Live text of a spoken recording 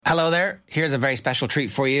Hello there. Here's a very special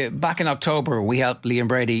treat for you. Back in October, we helped Liam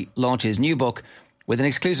Brady launch his new book with an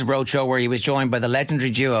exclusive roadshow where he was joined by the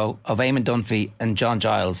legendary duo of Eamon Dunphy and John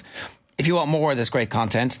Giles. If you want more of this great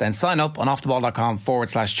content, then sign up on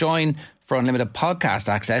offtheball.com/join for unlimited podcast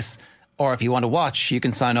access. Or if you want to watch, you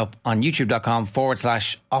can sign up on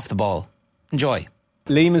youtube.com/offtheball. Enjoy.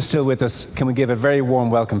 Liam is still with us. Can we give a very warm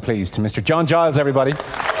welcome, please, to Mr. John Giles, everybody?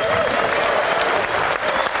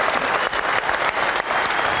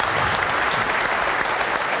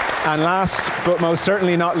 And last, but most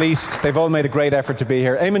certainly not least, they've all made a great effort to be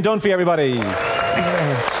here. Eamon Dunphy, everybody.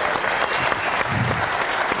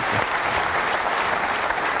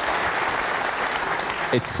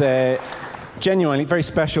 It's genuinely very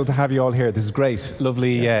special to have you all here. This is great.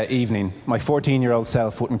 Lovely evening. My 14-year-old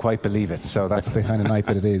self wouldn't quite believe it, so that's the kind of night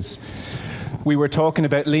that it is. We were talking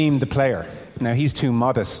about Liam the player. Now, he's too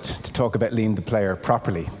modest to talk about Liam the player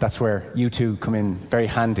properly. That's where you two come in very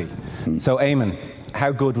handy. So, Eamon,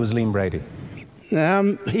 how good was Liam Brady?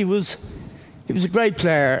 He was a great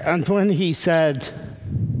player, and when he said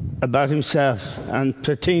about himself and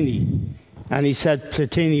Platini, and he said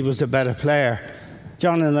Platini was a better player,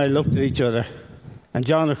 John and I looked at each other, and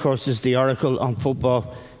John, of course, is the oracle on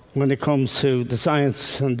football when it comes to the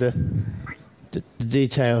science and the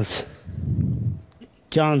details.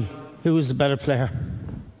 John, who was the better player?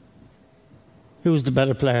 Who was the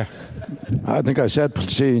better player? I think I said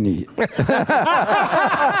Platini.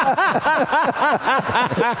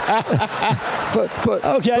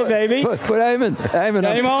 Okay, baby. But Eamon,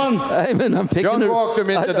 game on. Eamon, I'm picking John it. walked him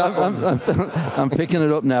into that one. I'm picking it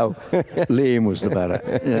up now. Liam was the better.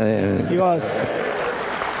 Yeah. He was.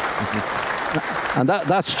 And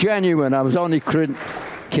that's genuine. I was only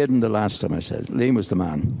kidding the last time I said it. Liam was the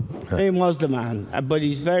man. Liam was the man, but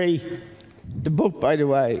he's very... The book, by the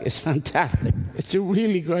way, is fantastic. It's a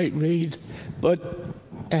really great read, but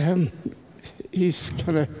he's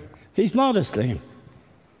modest, Liam.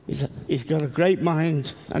 He's got a great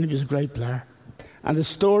mind, and he was a great player. And the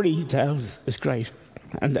story he tells is great,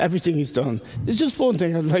 and everything he's done. There's just one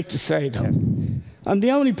thing I'd like to say, though. Yes. I'm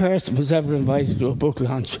the only person who's ever invited to a book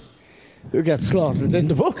launch who gets slaughtered in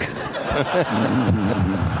the book.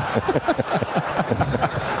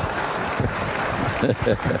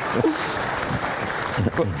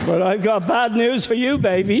 But I've got bad news for you,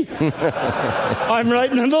 baby. I'm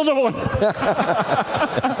writing another one.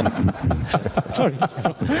 Sorry.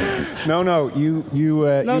 No,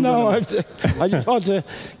 I just want to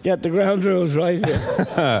get the ground rules right here.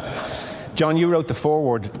 John, you wrote the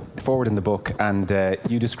forward in the book, and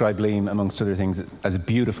you describe Liam, amongst other things, as a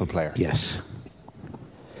beautiful player. Yes.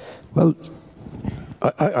 Well,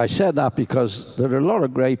 I said that because there are a lot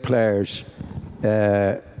of great players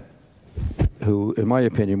who, in my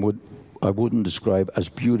opinion, I wouldn't describe as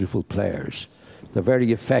beautiful players. They're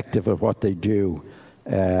very effective at what they do,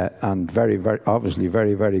 and very, very, obviously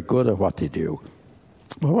very, very good at what they do.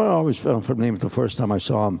 But what I always found from him the first time I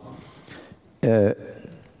saw him, there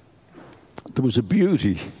was a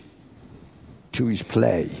beauty to his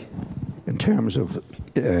play in terms of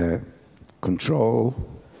control,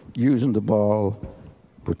 using the ball,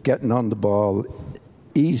 but getting on the ball,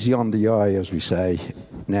 easy on the eye, as we say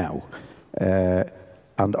now.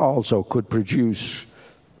 And also could produce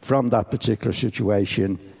from that particular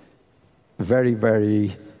situation very,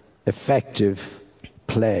 very effective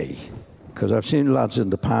play. Because I've seen lads in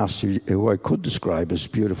the past who I could describe as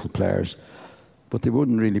beautiful players, but they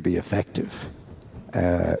wouldn't really be effective.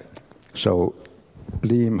 So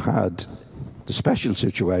Liam had the special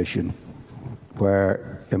situation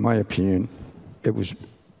where, in my opinion, it was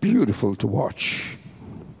beautiful to watch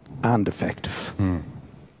and effective.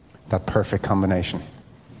 That perfect combination.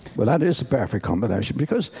 Well, that is a perfect combination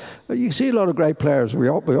because you see a lot of great players. We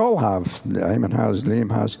all have. Eamon has, Liam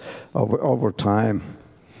has, over time.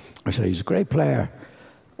 I say he's a great player,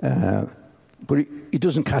 but he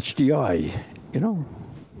doesn't catch the eye. You know,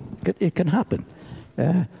 it can happen.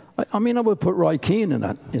 I would put Roy Keane in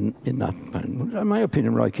that. In my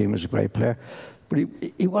opinion, Roy Keane was a great player, but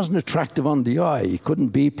he wasn't attractive on the eye. He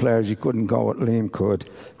couldn't beat players. He couldn't go what Liam could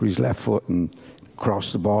with his left foot and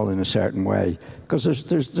cross the ball in a certain way. Because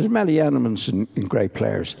there's many elements in great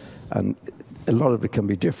players, and a lot of it can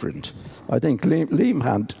be different. I think Liam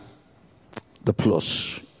had the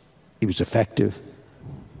plus. He was effective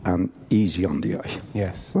and easy on the eye.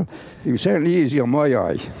 Yes. Well, he was certainly easy on my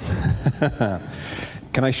eye.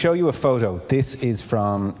 Can I show you a photo? This is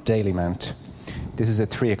from Dalymount. This is a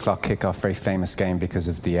 3 o'clock kickoff, very famous game because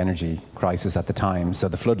of the energy crisis at the time. So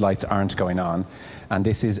the floodlights aren't going on. And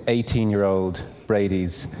this is 18-year-old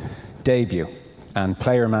Brady's debut. And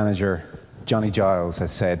player manager Johnny Giles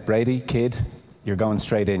has said, Brady, kid, you're going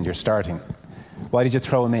straight in, you're starting. Why did you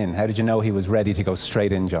throw him in? How did you know he was ready to go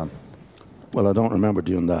straight in, John? Well, I don't remember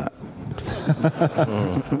doing that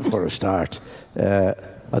for a start.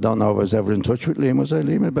 I don't know if I was ever in touch with Liam. Was I,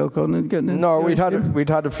 Liam, about going and getting in? No, we'd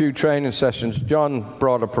had a few training sessions. John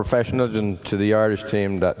brought a professionalism to the Irish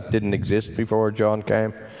team that didn't exist before John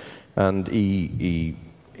came, and he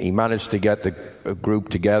managed to get a group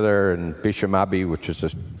together in Bisham Abbey, which is a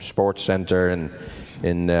sports centre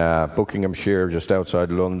in Buckinghamshire, just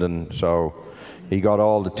outside London. So he got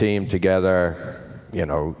all the team together. You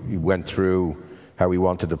know, he went through how he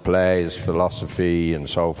wanted to play, his philosophy, and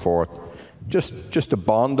so forth. Just to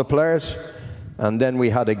bond the players. And then we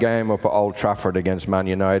had a game up at Old Trafford against Man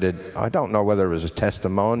United. I don't know whether it was a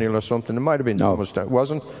testimonial or something. It might have been. No. It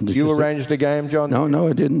wasn't. Did you arrange the game, John? No,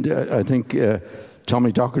 I didn't. I think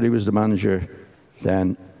Tommy Docherty was the manager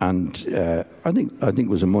then, and I think it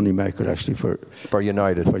was a money maker actually for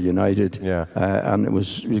United. For United, yeah. And it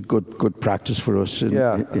was good practice for us.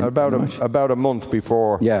 About a month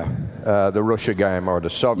before the Russia game, or the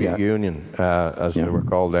Soviet Union, as they were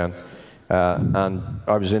called then. And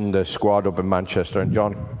I was in the squad up in Manchester, and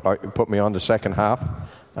John put me on the second half,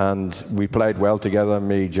 and we played well together,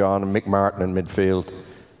 me, John, and Mick Martin in midfield.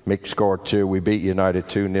 Mick scored 2. We beat United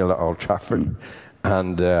 2-0 at Old Trafford.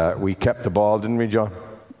 And we kept the ball, didn't we, John?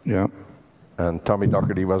 Yeah. And Tommy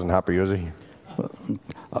Docherty wasn't happy, was he?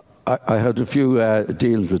 I had a few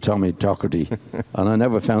deals with Tommy Docherty, and I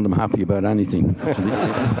never found him happy about anything.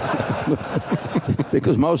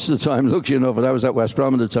 Because most of the time, look, you know, but I was at West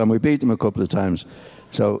Brom at the time, we beat them a couple of times.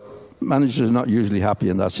 So managers are not usually happy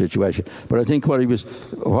in that situation. But I think what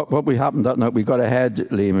we happened that night, we got ahead,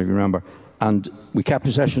 Liam, if you remember, and we kept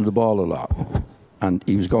possession of the ball a lot. And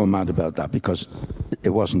he was going mad about that because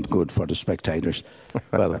it wasn't good for the spectators.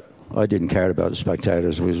 Well, I didn't care about the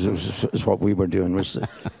spectators. It was what we were doing was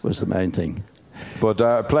the main thing. But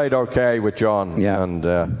I played okay with John. Yeah. And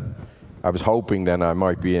I was hoping then I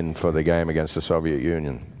might be in for the game against the Soviet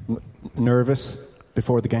Union. Nervous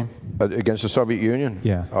before the game? Against the Soviet Union?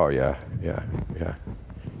 Yeah. Oh, yeah.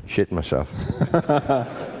 Shit myself.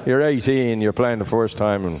 You're 18, you're playing the first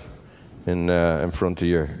time in front of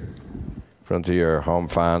your home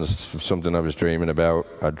fans, something I was dreaming about.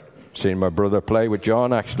 I'd seen my brother play with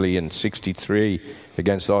John actually in '63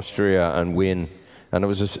 against Austria and win, and it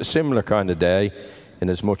was a similar kind of day in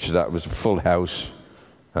as much as that it was a full house.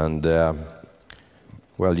 And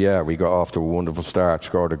we got off to a wonderful start,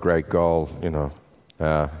 scored a great goal, you know.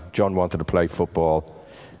 John wanted to play football,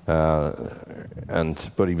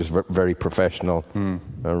 but he was very professional.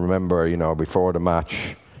 I remember, you know, before the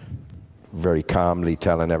match, very calmly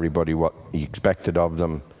telling everybody what he expected of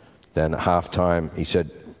them. Then at half-time, he said,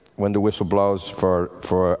 when the whistle blows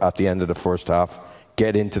for at the end of the first half,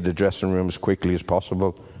 get into the dressing room as quickly as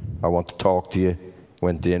possible. I want to talk to you.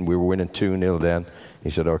 Went in. We were winning 2-0 then. He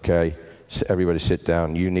said, okay, everybody sit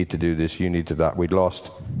down. You need to do this. You need to that. We'd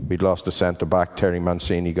lost the centre-back. Terry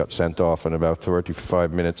Mancini got sent off in about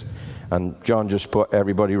 35 minutes. And John just put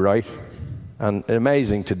everybody right. And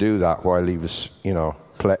amazing to do that while he was, you know,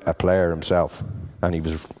 a player himself, and he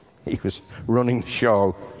was running the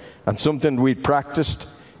show. And something we'd practiced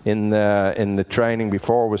in the training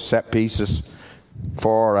before was set pieces,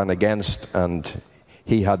 for and against, and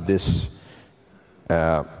he had this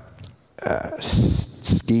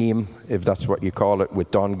scheme, if that's what you call it,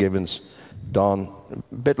 with Don Givens. Don,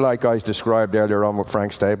 a bit like I described earlier on with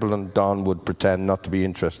Frank Stapleton, Don would pretend not to be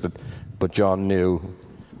interested, but John knew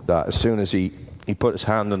that as soon as he put his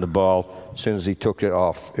hand on the ball, as soon as he took it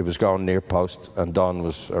off, it was going near post, and Don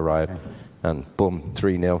was arrived. And boom,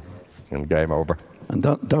 3-0, and game over. And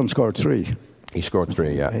Don scored 3. He scored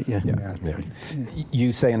 3, yeah.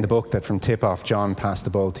 You say in the book that from tip-off, John passed the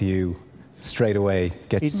ball to you straight away,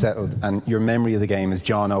 get you settled, and your memory of the game is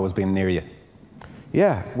John always being near you.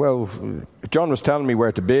 Yeah, well, John was telling me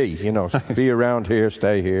where to be, you know, be around here,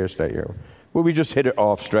 stay here, stay here. Well, we just hit it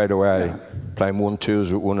off straight away, playing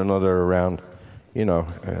 1-2s with one another around. You know,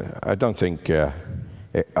 I don't think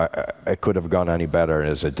it could have gone any better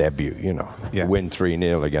as a debut, you know. Yeah. Win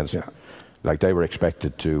 3-0 against, like they were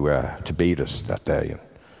expected to beat us that day.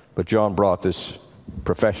 But John brought this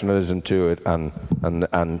professionalism to it and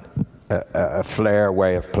a flair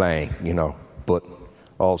way of playing, you know, but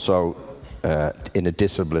also in a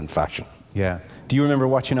disciplined fashion. Yeah. Do you remember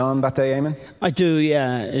watching on that day, Eamon? I do,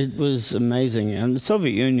 yeah. It was amazing. And the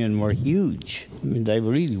Soviet Union were huge. I mean, they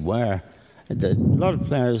really were. A lot of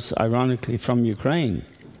players, ironically, from Ukraine.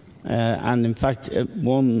 And in fact, at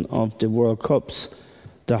one of the World Cups,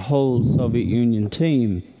 the whole Soviet Union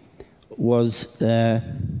team was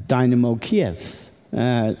Dynamo Kiev,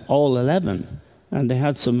 all 11. and they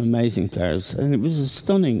had some amazing players, and it was a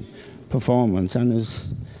stunning performance. And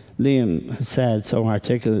as Liam has said so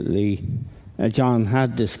articulately, John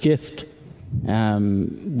had this gift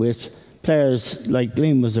with players like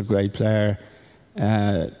Liam was a great player,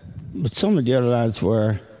 but some of the other lads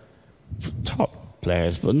were top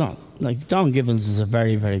players, but not like Don Givens is a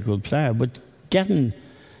very, very good player, but getting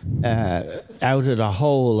out of the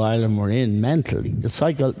whole island we're in mentally, the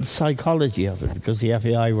psychology of it, because the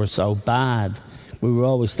FAI were so bad. We were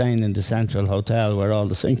always staying in the Central Hotel where all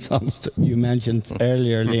the sing-songs you mentioned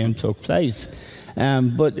earlier, Liam, took place.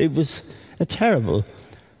 But it was a terrible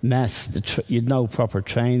mess. You'd no proper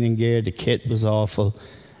training gear, the kit was awful,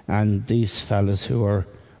 and these fellas who were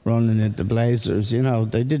running into Blazers, you know,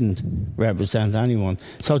 they didn't represent anyone.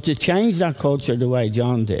 So to change that culture the way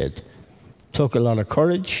John did took a lot of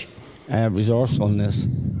courage, resourcefulness,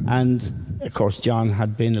 and of course John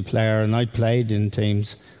had been a player, and I played in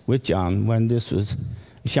teams with John when this was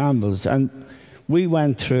shambles. And we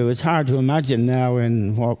went through, it's hard to imagine now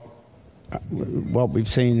in what we've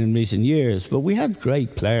seen in recent years, but we had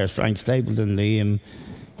great players, Frank Stapleton, Liam,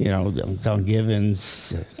 you know, Don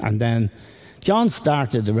Givens, and then John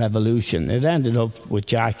started the revolution. It ended up with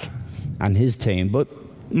Jack and his team, but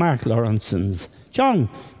Mark Lawrenson's, John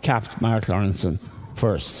capped Mark Lawrenson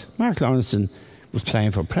first. Mark Lawrenson was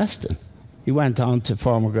playing for Preston. He went on to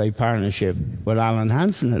form a great partnership with Alan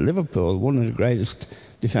Hansen at Liverpool, one of the greatest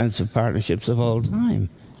defensive partnerships of all time.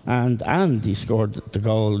 And he scored the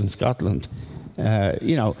goal in Scotland,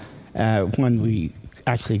 when we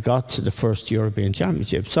actually got to the first European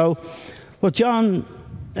Championship. So what John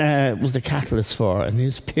was the catalyst for in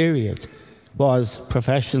his period was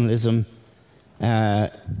professionalism,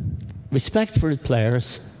 respect for his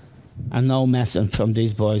players, and no messing from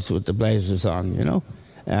these boys with the blazers on, you know,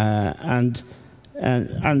 and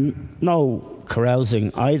no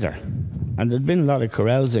carousing either. And there'd been a lot of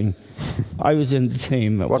carousing. I was in the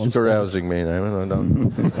team. What's carousing mean? I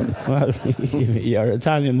don't. Well, your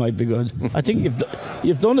Italian might be good. I think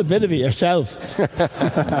you've done a bit of it yourself.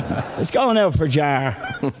 It's going out for jar.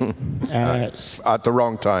 At the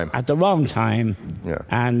wrong time. At the wrong time. Yeah.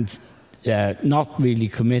 And not really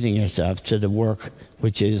committing yourself to the work,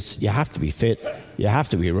 which is you have to be fit, you have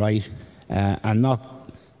to be right, and not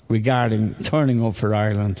regarding turning up for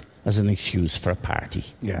Ireland as an excuse for a party.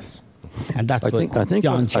 Yes. And that's I think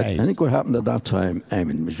what happened at that time,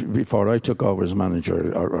 before I took over as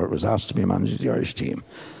manager, or was asked to be manager of the Irish team,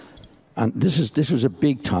 and this was a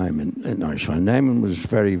big time in Irish. Eamon was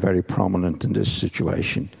very, very prominent in this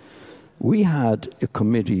situation. We had a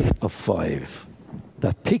committee of 5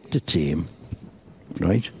 that picked a team,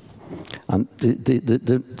 right? And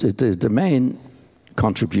the main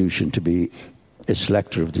contribution to be a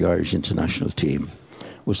selector of the Irish international team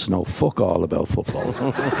was to know fuck all about football.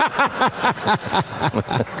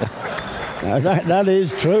 that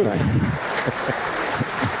is true. Right.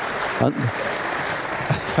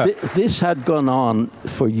 This had gone on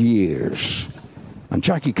for years. And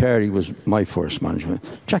Jackie Carey was my first management.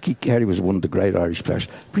 Jackie Carey was one of the great Irish players,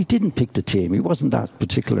 but he didn't pick the team. He wasn't that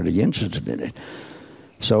particularly interested in it.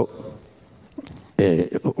 So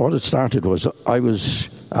what it started was I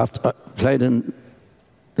played in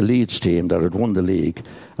the Leeds team that had won the league,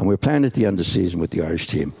 and we were playing at the end of the season with the Irish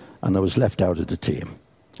team, and I was left out of the team.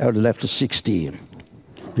 I would have left at 16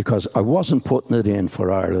 because I wasn't putting it in for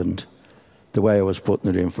Ireland the way I was putting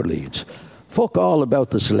it in for Leeds. Fuck all about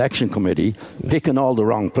the selection committee picking all the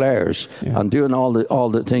wrong players and doing all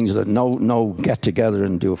the things that no get together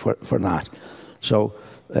and do for that. So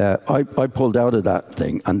I pulled out of that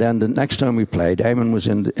thing, and then the next time we played, Eamon was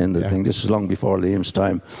in the thing. This is long before Liam's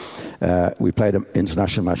time. We played an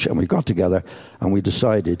international match, and we got together and we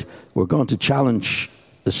decided we're going to challenge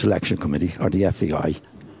the selection committee or the FAI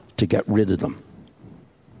to get rid of them.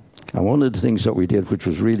 And one of the things that we did, which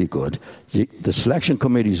was really good, the selection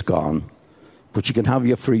committee's gone, but you can have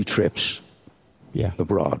your free trips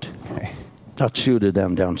abroad. Okay. That suited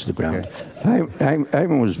them down to the ground. Okay.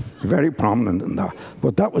 Eamon was very prominent in that.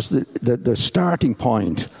 But that was the starting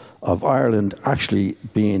point of Ireland actually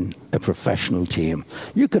being a professional team.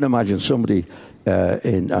 You can imagine somebody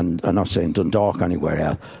and I'm not saying Dundalk anywhere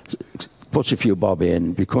else, puts a few bob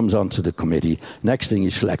in, becomes onto the committee. Next thing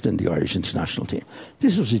he's selecting the Irish international team.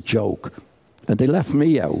 This was a joke. And they left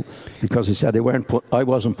me out because they said I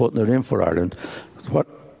wasn't putting it in for Ireland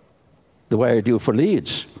the way I do for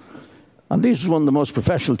Leeds. And this is one of the most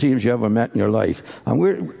professional teams you ever met in your life.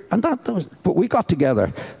 But we got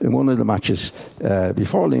together in one of the matches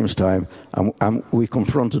before Liam's time, and we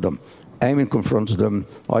confronted them. Eamon confronted them,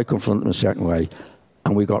 I confronted them a certain way,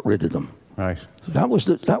 and we got rid of them. Right. That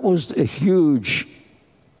was a huge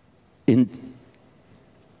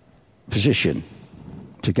position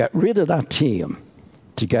to get rid of that team,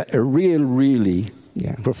 to get a really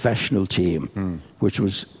professional team, which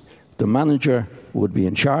was the manager would be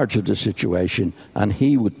in charge of the situation and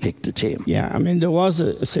he would pick the team. Yeah, I mean, there was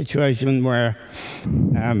a situation where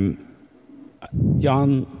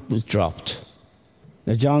John was dropped.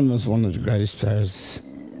 Now, John was one of the greatest players,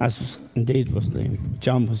 as was, indeed was Liam.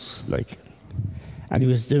 John was like, and he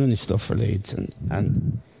was doing his stuff for Leeds,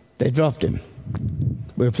 and they dropped him.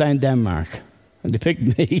 We were playing Denmark, and they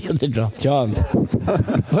picked me and they dropped John.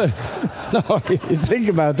 But no, you think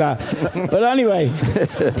about that. But anyway,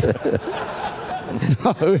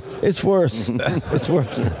 no, it's worse. It's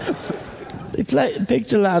worse. They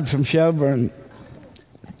picked a lad from Shelburne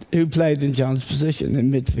who played in John's position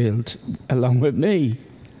in midfield along with me.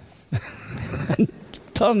 And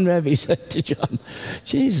Tom Revy said to John,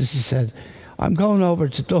 Jesus, he said, I'm going over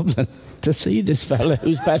to Dublin to see this fella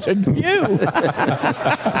who's better than you.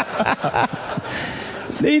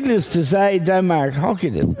 Needless to say, Denmark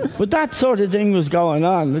hockeyed it. But that sort of thing was going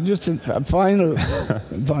on. Just a final,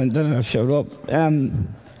 then I showed up.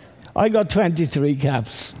 I got 23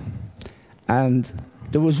 caps. And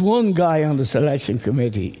there was one guy on the selection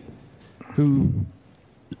committee who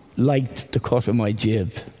liked the cut of my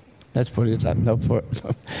jib. Let's put it that, no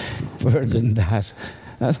further than that.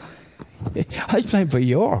 And I was playing for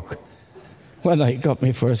York when I got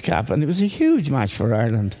my first cap, and it was a huge match for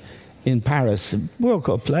Ireland in Paris, a World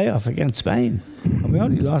Cup playoff against Spain. And we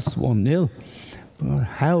only lost 1-0. Well,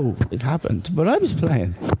 how it happened. But I was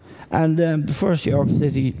playing. And the first York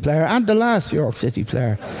City player and the last York City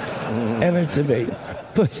player ever to be.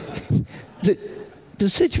 But the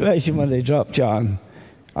situation when they dropped John,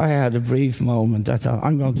 I had a brief moment. I thought,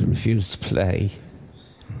 I'm going to refuse to play.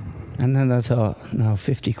 And then I thought, no,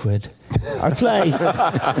 50 quid. I play.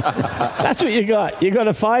 That's what you got. You got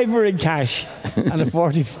a £5 in cash and a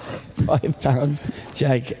 £45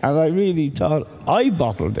 cheque. And I really thought I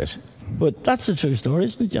bottled it. But that's the true story,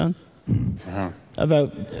 isn't it, John? Uh-huh.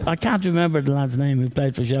 I can't remember the lad's name who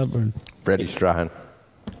played for Shelburne. Freddie Strahan.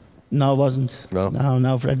 No, it wasn't.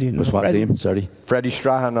 No, Freddie. Was what name? Sorry. Freddie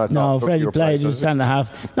Strahan, I thought. No, Freddie played as a centre half.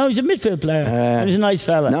 No, he's a midfield player. He was a nice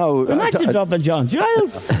fella. No, imagine dropping John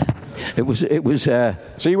Giles. It was.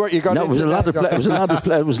 See what you got? No, it was a lad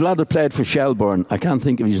that played for Shelburne. I can't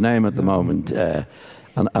think of his name at the moment.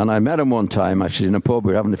 And I met him one time actually in a pub.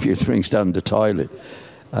 We were having a few drinks down in the toilet,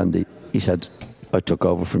 and he said, I took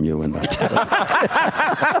over from you in that.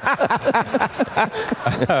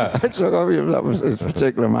 I took over you. That was a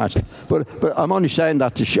particular match. But I'm only saying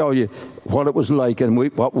that to show you what it was like and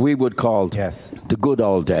what we would call the good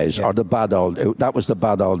old days or the bad old. That was the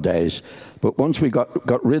bad old days. But once we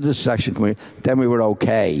got rid of the selection, then we were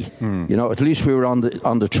okay. You know, at least we were on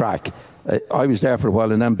the track. I was there for a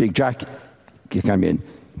while, and then Big Jack came in.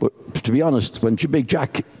 But to be honest, when Big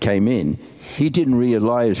Jack came in, he didn't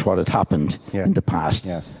realise what had happened in the past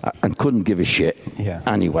and couldn't give a shit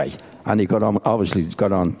anyway. And he obviously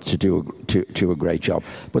got on to do a great job.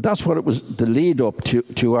 But that's what it was, the lead up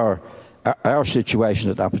to our situation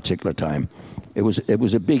at that particular time. It was a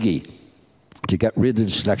biggie to get rid of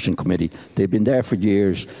the selection committee. They've been there for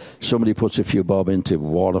years. Somebody puts a few bob into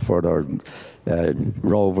Waterford or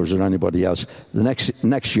Rovers or anybody else. The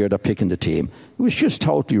next year they're picking the team. It was just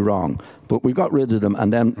totally wrong. But we got rid of them,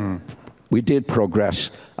 and then we did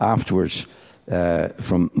progress afterwards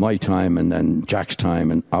from my time and then Jack's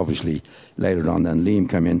time, and obviously later on then Liam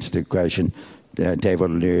came into the equation. Dave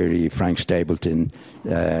O'Leary, Frank Stapleton,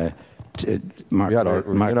 Mark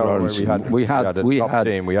Lawrence. We had a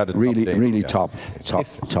really top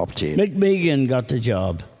team. Mick Megan got the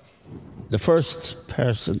job. The first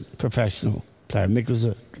professional player. Mick was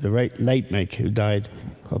the late Mick who died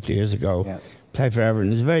a couple of years ago. Yeah. Played for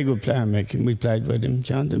Everton. He's a very good player, Mick, and we played with him,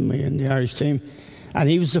 John, didn't we, in the Irish team. And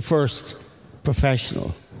he was the first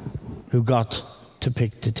professional who got to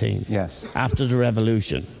pick the team. Yes. After the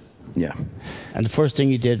revolution. Yeah. And the first thing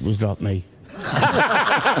he did was drop me. He's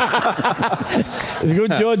a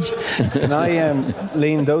good judge. And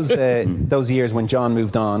Liam, those years when John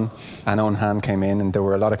moved on and Owen Hand came in, and there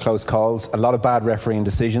were a lot of close calls, a lot of bad refereeing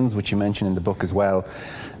decisions, which you mention in the book as well.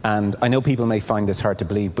 And I know people may find this hard to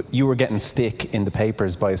believe, but you were getting stick in the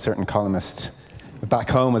papers by a certain columnist back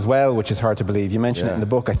home as well, which is hard to believe. You mention it in the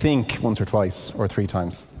book, I think, once or twice or three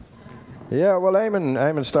times. Yeah, well,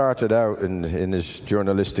 Eamon started out in his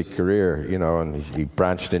journalistic career, you know, and he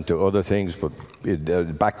branched into other things, but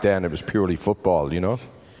back then it was purely football, you know.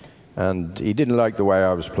 And he didn't like the way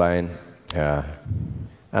I was playing,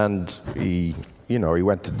 and he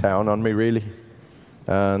went to town on me, really.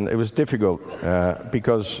 And it was difficult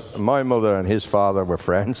because my mother and his father were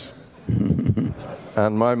friends.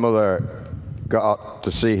 And my mother got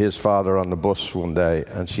to see his father on the bus one day,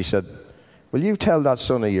 and she said, "Will you tell that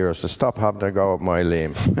son of yours to stop having a go at my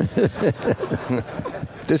Liam?"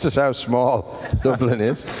 This is how small Dublin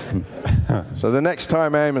is. So the next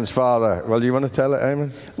time Eamon's father... Well, you want to tell it,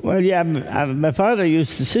 Eamon? Well, yeah, my father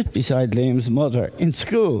used to sit beside Liam's mother in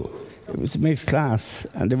school. It was a mixed class,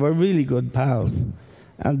 and they were really good pals.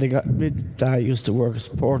 And Dad used to work as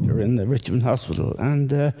a porter in the Richmond Hospital,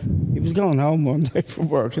 and he was going home one day from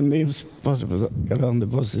work, and Liam's mother got on the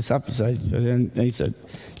bus, they sat beside each other, and she said,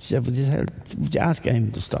 would you ask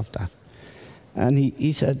Eamon to stop that? And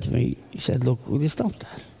he said to me, look, will you stop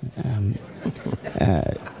that?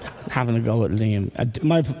 Having a go at Liam.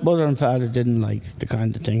 My mother and father didn't like the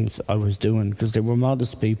kind of things I was doing because they were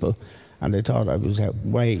modest people and they thought I was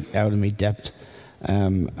way out of my depth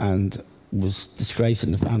and was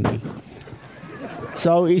disgracing the family.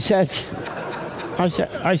 So he said...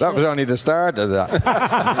 That was only the start of that.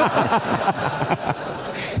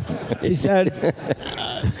 He said...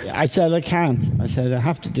 I said, I can't. I said, I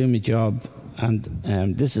have to do my job.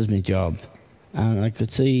 And this is my job. And I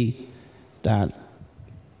could see that,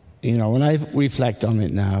 when I reflect on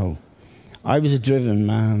it now, I was a driven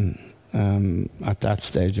man at that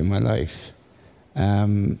stage in my life.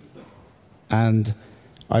 And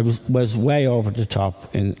I was way over the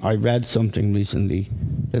top. I read something recently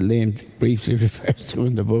that Liam briefly refers to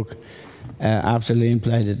in the book after Liam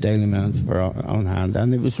played at Daily Mail for own hand,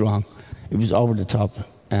 and it was wrong. It was over the top.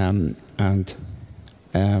 I'm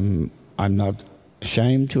not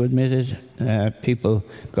ashamed to admit it. People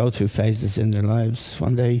go through phases in their lives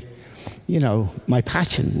when they, my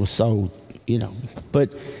passion was so,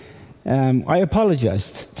 But I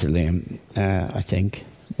apologised to Liam, I think.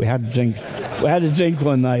 We had a drink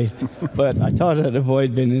one night, but I thought I'd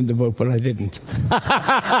avoid being in the book, but I didn't.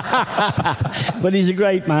 But he's a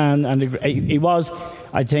great man, and he was,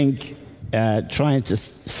 I think, trying to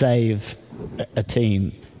save a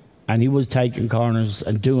team. And he was taking corners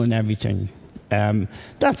and doing everything.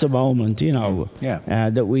 That's a moment,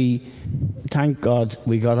 that we, thank God,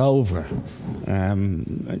 we got over.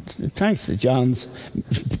 Thanks to John's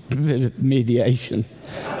mediation.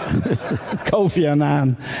 Kofi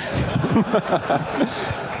Annan.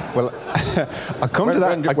 Well, I'll come to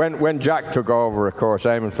that. When Jack took over, of course,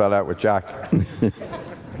 Eamon fell out with Jack.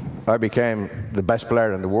 I became the best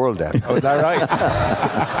player in the world then. Oh, is that right?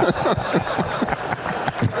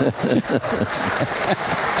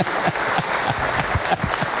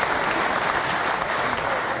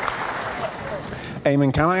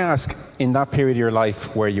 Eamon, can I ask, in that period of your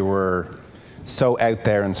life where you were so out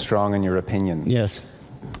there and strong in your opinions, yes,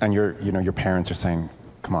 and your parents are saying,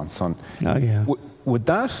 "Come on, son," oh yeah, would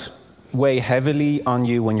that weigh heavily on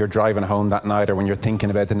you when you're driving home that night, or when you're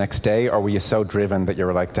thinking about the next day, or were you so driven that you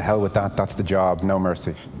were like, "To hell with that, that's the job, no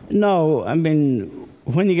mercy"? No, I mean,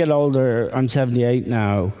 when you get older, I'm 78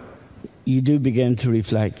 now. You do begin to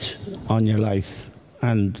reflect on your life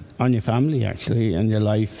and on your family, actually, and your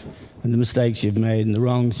life and the mistakes you've made and the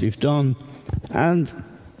wrongs you've done. And,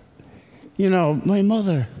 my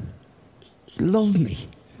mother loved me.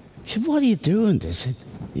 She said, "What are you doing this?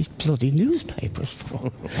 These bloody newspapers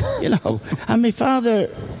for?" And my father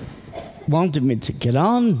wanted me to get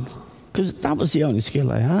on because that was the only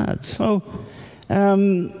skill I had. So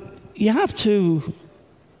you have to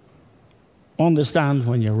understand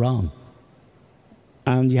when you're wrong.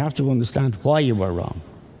 And you have to understand why you were wrong.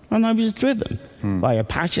 And I was driven by a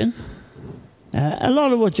passion. A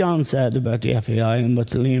lot of what John said about the FAI and what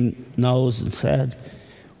Liam knows and said,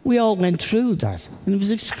 we all went through that. And it was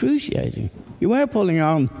excruciating. You were pulling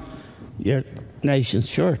on your nation's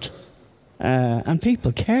shirt. And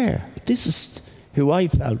people care. This is who I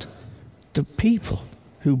felt. The people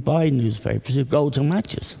who buy newspapers, who go to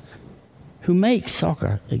matches, who make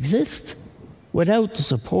soccer exist. Without the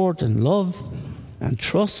support and love and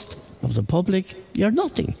trust of the public, you're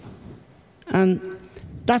nothing. And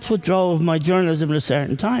that's what drove my journalism at a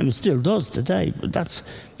certain time. It still does today, but that's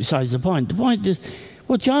besides the point. The point is,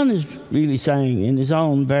 what John is really saying in his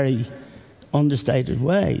own very understated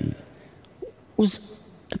way was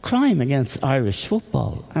a crime against Irish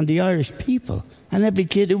football and the Irish people and every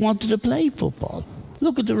kid who wanted to play football.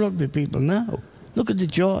 Look at the rugby people now. Look at the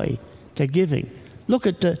joy they're giving. Look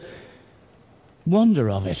at the wonder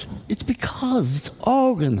of it. It's because it's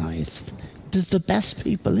organised. There's the best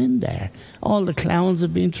people in there. All the clowns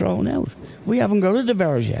have been thrown out. We haven't got rid of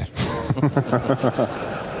ours yet.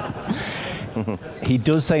 He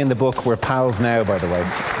does say in the book, we're pals now, by the way.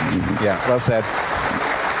 Yeah, well said.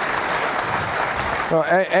 No,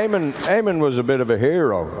 Eamon was a bit of a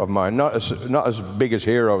hero of mine. Not as big as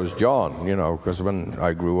hero as John, you know, because when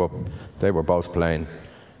I grew up, they were both playing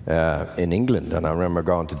in England, and I remember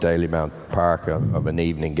going to Dalymount Park of an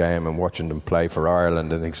evening game and watching them play for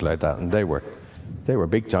Ireland and things like that, and they were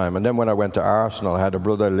big time. And then when I went to Arsenal, I had a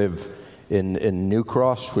brother live in New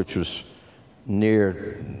Cross, which was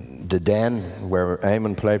near the Den where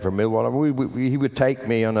Eamon played for Millwall. And he would take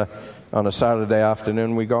me on a Saturday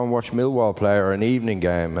afternoon. We go and watch Millwall play, or an evening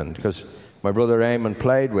game, and because my brother Eamon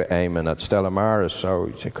played with Eamon at Stella Maris, so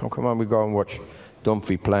he said, come on, we go and watch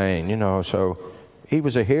Dunphy playing, you know. So he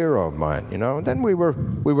was a hero of mine, you know. And then we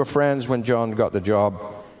were friends when John got the job.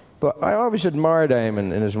 But I always admired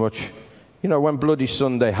Eamon in as much, you know, when Bloody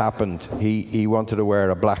Sunday happened, he wanted to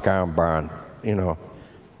wear a black armband, you know.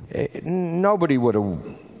 Nobody would have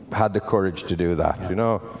had the courage to do that, you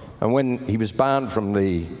know. And when he was banned from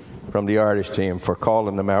the Irish team for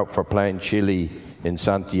calling them out for playing Chile in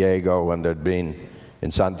Santiago when there'd been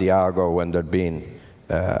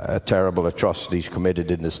terrible atrocities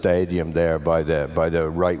committed in the stadium there by the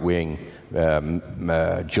right-wing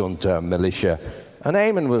junta militia, and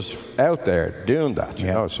Eamon was out there doing that, you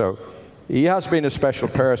know. So he has been a special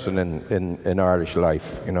person in Irish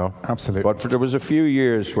life, you know. Absolutely. But there was a few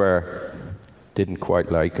years where didn't quite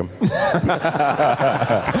like him.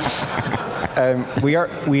 We are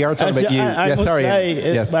talking about you. I Sorry.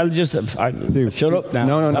 Yes. Well, just shut up now.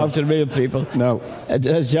 No. After the real people. No.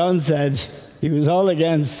 As John said, he was all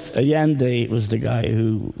against Allende. Was the guy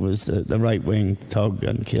who was the right wing thug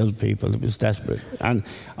and killed people. It was desperate. And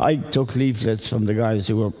I took leaflets from the guys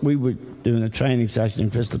we were doing a training session in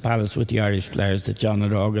Crystal Palace with the Irish players that John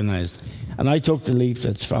had organised, and I took the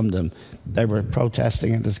leaflets from them. They were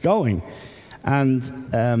protesting at us going. And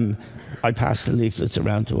I passed the leaflets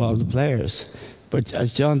around to all the players. But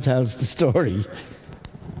as John tells the story,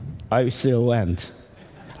 I still went.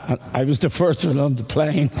 And I was the first one on the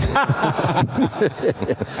plane.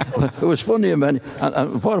 It was funny, man.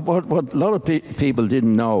 And what a lot of people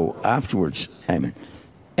didn't know afterwards,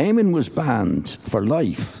 Eamon was banned for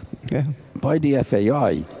life by the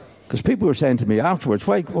FAI. Because people were saying to me afterwards,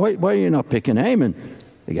 why are you not picking Eamon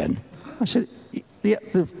again? I said, the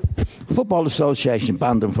Football Association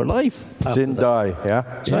banned him for life. Zindai, yeah?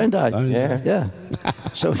 Zindai, yeah.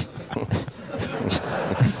 So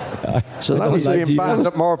that was being banned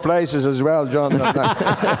at more places as well, John. Than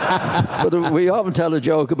that. But we often tell a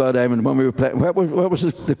joke about Eamon when we were playing. Where was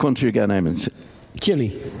the country again, Eamon?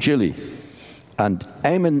 Chile. And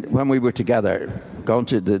Eamon, when we were together, going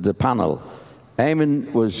to the panel,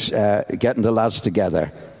 Eamon was getting the lads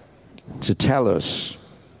together to tell us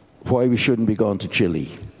why we shouldn't be going to Chile.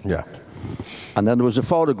 Yeah. And then there was a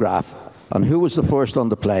photograph, and who was the first on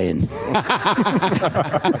the plane? But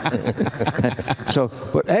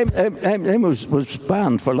Eamon was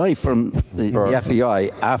banned for life from the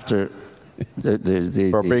FEI after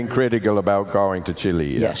for being critical about going to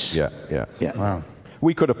Chile. Yes. Yeah. Wow.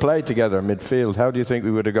 We could have played together in midfield. How do you think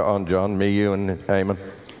we would have got on, John? Me, you, and Eamon?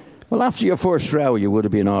 Well, after your first row, you would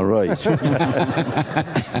have been all right. No,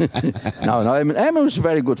 Eamon was a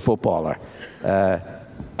very good footballer.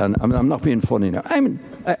 And I'm not being funny now. I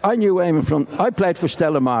knew Eamon I played for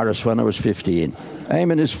Stella Maris when I was 15.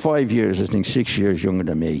 Eamon is 5 years, I think 6 years younger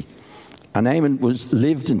than me. And Eamon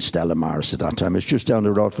lived in Stella Maris at that time. It's just down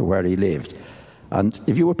the road from where he lived. And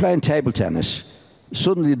if you were playing table tennis,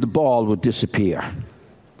 suddenly the ball would disappear.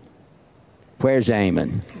 Where's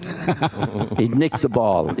Eamon? He'd nick the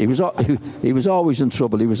ball. He was always in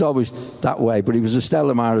trouble. He was always that way. But he was a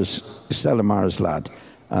Stella Maris lad,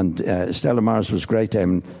 and Stella Maris was great.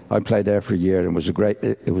 Eamon, I played there for a year, and it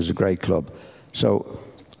was a great club. So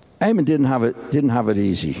Eamon didn't have it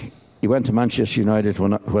easy. He went to Manchester United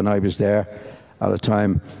when I was there at a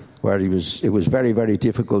time where it was very, very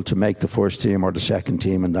difficult to make the first team or the second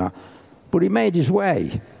team and that. But he made his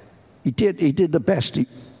way. He did the best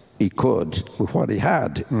he could with what he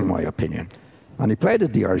had, in my opinion. And he played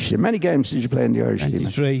at the Irish team. Many games did you play in the Irish team?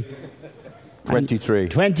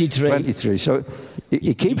 23. So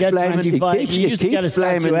he keeps blaming me. He keeps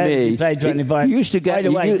blaming me. He played 25. By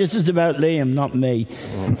the way, this is about Liam, not me.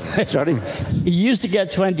 Sorry? He used to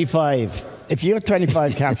get 25. If you got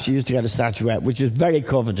 25 caps, you used to get a statuette, which is very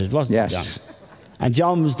coveted, wasn't it, John? And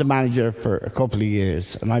John was the manager for a couple of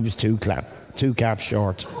years, and I was two caps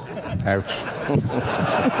short. Ouch.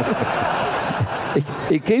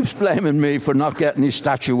 He keeps blaming me for not getting his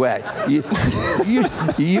statuette. You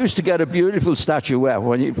used to get a beautiful statuette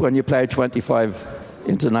when you played 25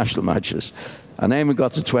 international matches. And Eamon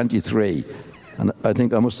got to 23. And I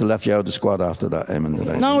think I must have left you out of the squad after that,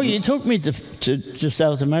 Eamon. No, you took me to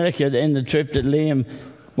South America in the trip that Liam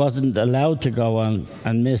wasn't allowed to go on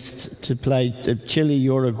and missed to play Chile,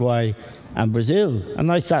 Uruguay and Brazil.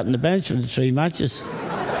 And I sat on the bench for the 3 matches.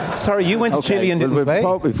 Sorry, you went to Chile and didn't play?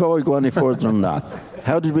 Before we go any further than that,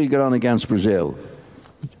 how did we get on against Brazil?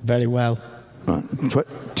 Very well.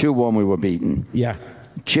 2-1 we were beaten. Yeah.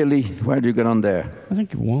 Chile, where did you get on there? I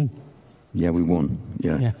think you won. Yeah, we won.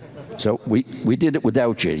 Yeah. So we did it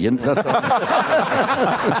without you.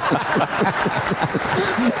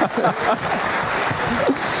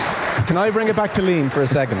 Can I bring it back to Liam for a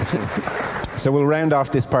second? So we'll round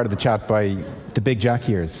off this part of the chat by the Big Jack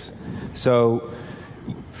years. So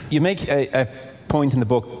you make a point in the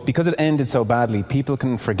book, because it ended so badly, people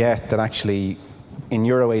can forget that actually in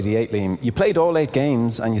Euro 88, Liam, you played all 8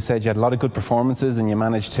 games and you said you had a lot of good performances and you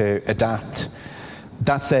managed to adapt.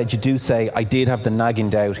 That said, you do say, I did have the nagging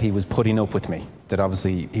doubt he was putting up with me, that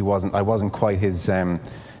obviously I wasn't quite his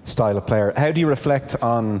style of player. How do you reflect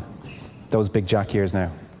on those Big Jack years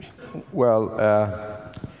now? Well,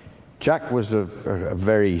 Jack was a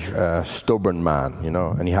very stubborn man, you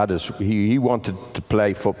know, and he wanted to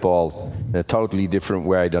play football in a totally different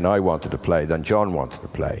way than I wanted to play, than John wanted to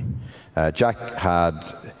play. Jack had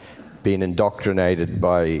been indoctrinated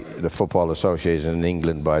by the Football Association in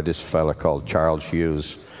England by this fella called Charles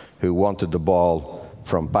Hughes, who wanted the ball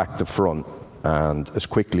from back to front and as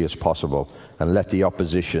quickly as possible and let the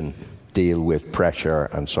opposition deal with pressure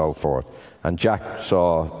and so forth. And Jack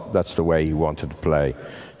saw that's the way he wanted to play.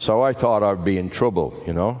 So I thought I'd be in trouble,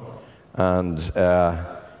 you know. And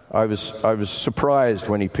I was surprised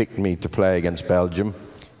when he picked me to play against Belgium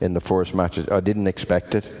in the first match. I didn't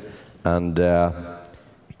expect it.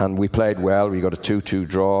 And we played well. We got a 2-2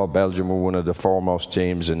 draw. Belgium were one of the foremost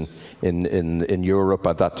teams in Europe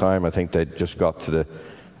at that time. I think they just got to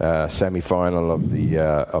the semi-final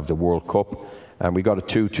of the World Cup. And we got a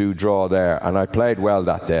 2-2 draw there. And I played well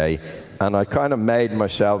that day. And I kind of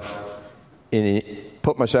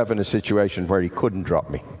put myself in a situation where he couldn't drop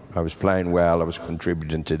me. I was playing well. I was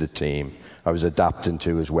contributing to the team. I was adapting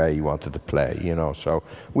to his way he wanted to play, you know. So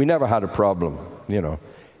we never had a problem, you know,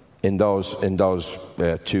 in those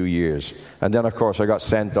 2 years. And then, of course, I got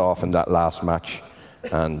sent off in that last match.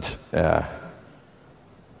 And,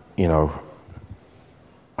 you know,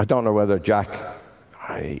 I don't know whether Jack...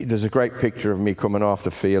 there's a great picture of me coming off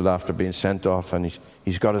the field after being sent off, and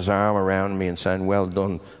he's got his arm around me and saying, well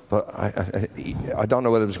done. But I don't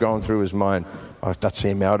know whether it was going through his mind, oh, that's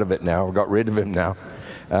him out of it now, I got rid of him now.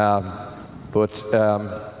 But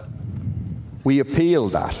we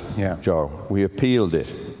appealed that, Joe. We appealed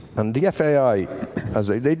it. And the FAI,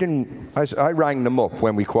 I rang them up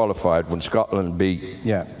when we qualified, when Scotland beat...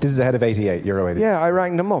 Yeah, this is ahead of 88, Euro 88. Yeah, I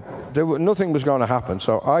rang them up. Nothing was going to happen,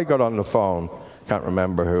 so I got on the phone. Can't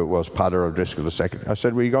remember who it was, Padder O'Driscoll II. I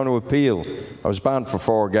said, were you going to appeal? I was banned for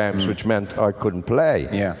 4 games, which meant I couldn't play.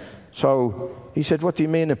 Yeah. So he said, what do you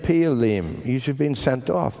mean appeal, Liam? You should have been sent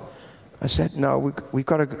off. I said, no, we've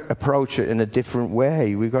got to approach it in a different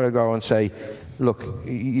way. We've got to go and say, look,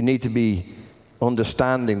 you need to be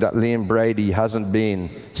understanding that Liam Brady hasn't been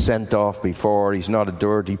sent off before. He's not a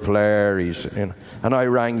dirty player. And I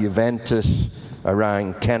rang Juventus. I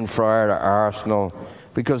rang Ken Fryer at Arsenal,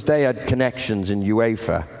 because they had connections in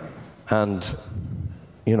UEFA, and,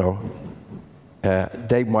 you know,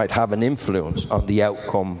 they might have an influence on the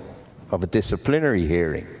outcome of a disciplinary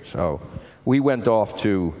hearing. So we went off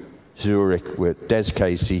to Zurich with Des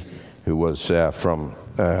Casey, who was from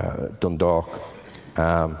Dundalk,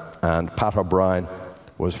 and Pat O'Brien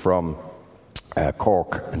was from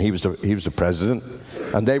Cork, and he was the president,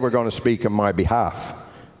 and they were going to speak on my behalf.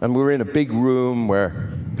 And we were in a big room where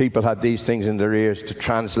people had these things in their ears to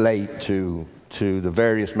translate to the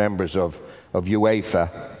various members of UEFA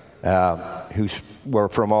who were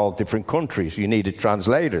from all different countries. You needed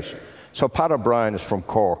translators. So Pat O'Brien is from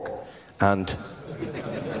Cork, and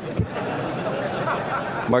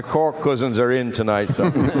my Cork cousins are in tonight, so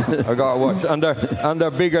I got to watch. And they're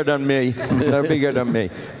bigger than me. They're bigger than me.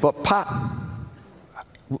 But Pat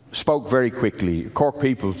spoke very quickly. Cork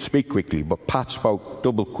people speak quickly, but Pat spoke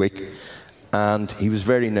double quick, and he was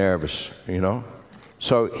very nervous, you know.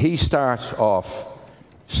 So he starts off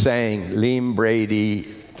saying, Liam Brady,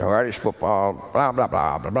 Irish football, blah, blah,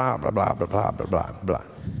 blah, blah, blah, blah, blah, blah, blah, blah, blah, blah.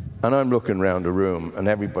 And I'm looking around the room, and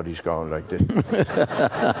everybody's going like this.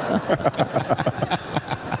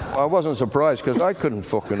 I wasn't surprised, because I couldn't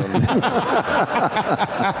fucking understand.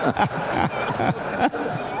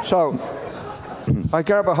 So I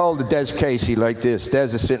grab a hold of Des Casey like this.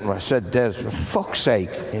 Des is sitting there. I said, Des, for fuck's sake.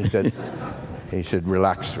 He said,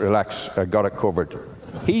 relax, I got it covered.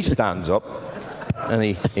 He stands up and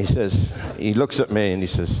he says, he looks at me and he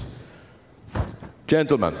says,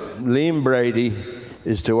 gentlemen, Liam Brady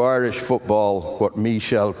is to Irish football what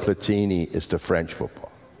Michel Platini is to French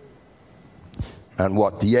football. And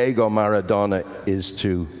what Diego Maradona is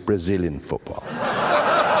to Brazilian football.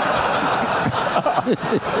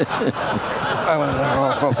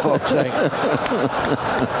 Oh, for fuck's sake.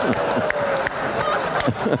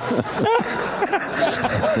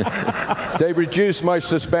 They reduced my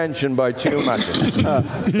suspension by 2 matches.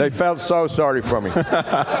 They felt so sorry for me.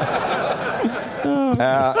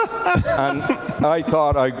 And I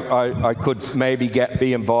thought I could maybe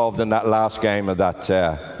be involved in that last game of that.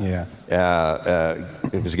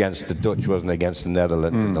 It was against the Dutch, wasn't it? Against the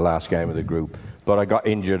Netherlands in the last game of the group. But I got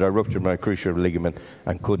injured. I ruptured my cruciate ligament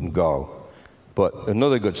and couldn't go. But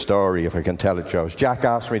another good story, if I can tell it, Joe, is Jack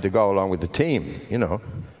asked me to go along with the team, you know.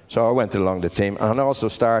 So I went along the team and I also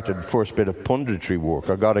started the first bit of punditry work.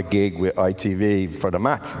 I got a gig with ITV for the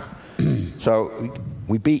match. So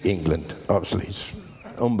we beat England, obviously. It's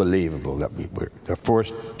unbelievable that we were the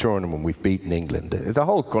first tournament we've beaten England. The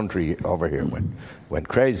whole country over here went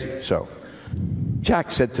crazy. So Jack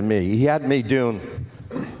said to me, he had me doing,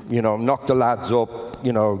 you know, knock the lads up,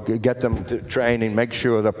 you know, get them to training, make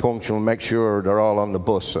sure they're punctual, make sure they're all on the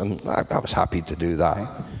bus, and I was happy to do that.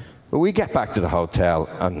 But we get back to the hotel,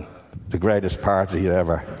 and the greatest party that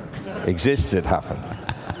ever existed happened.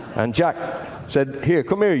 And Jack said, "Here,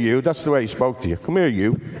 come here, you." That's the way he spoke to you. "Come here,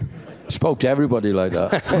 you." Spoke to everybody like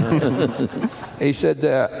that. He said,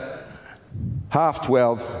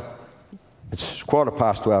 12:30, it's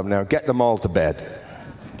 12:15 now, get them all to bed.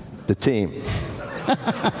 The team.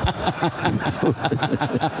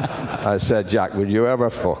 I said, "Jack, will you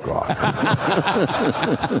ever fuck off?"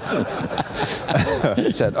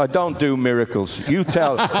 He said, "I don't do miracles. You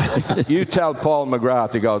tell Paul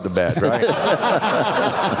McGrath to go to bed, right?"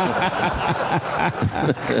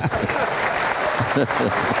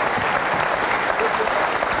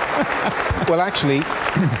 Well, actually,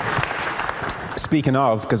 speaking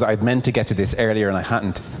of, because I'd meant to get to this earlier and I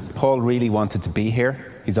hadn't, Paul really wanted to be here.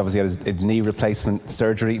 He's obviously had his knee replacement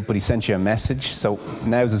surgery, but he sent you a message. So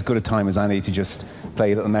now's as good a time as any to just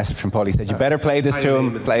play a little message from Paul. He said, "You better play this to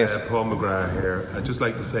him." Play it. Paul McGrath here. I'd just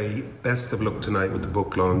like to say best of luck tonight with the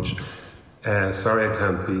book launch. Sorry I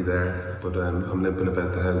can't be there, but I'm limping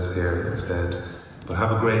about the house here instead. But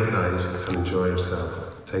have a great night and enjoy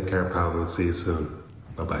yourself. Take care, pal, and see you soon.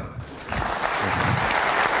 Bye-bye.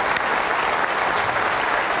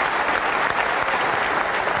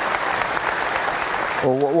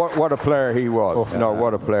 Well, what a player he was.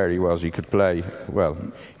 What a player he was. He could play,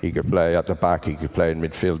 he could play at the back, he could play in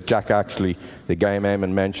midfield. Jack, actually, the game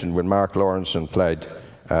Eamon mentioned when Mark Lawrenson played,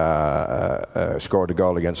 scored a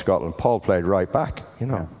goal against Scotland, Paul played right back, you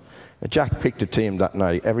know. And Jack picked a team that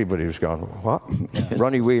night. Everybody was going, "What?"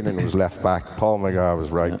 Ronnie Whelan was left back, Paul McGrath was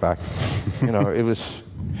right back. You know, it was...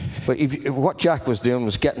 But what Jack was doing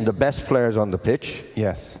was getting the best players on the pitch.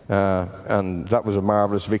 Yes. And that was a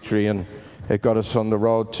marvellous victory, and it got us on the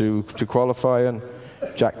road to qualify, and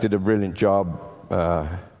Jack did a brilliant job.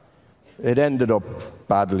 It ended up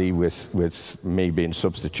badly with me being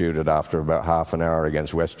substituted after about half an hour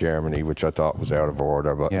against West Germany, which I thought was out of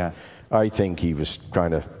order. But I think he was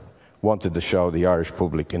wanted to show the Irish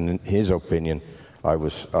public, in his opinion, I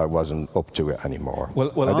wasn't up to it anymore.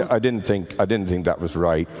 I didn't think that was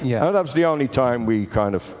right. Yeah. And that was the only time we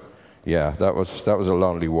that was a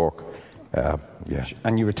lonely walk.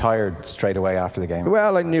 And you retired straight away after the game?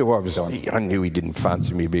 Well, I knew I knew he didn't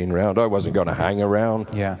fancy me being around. I wasn't going to hang around.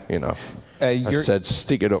 Yeah. You know. I said,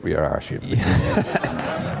 "Stick it up your arse."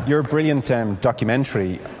 Your brilliant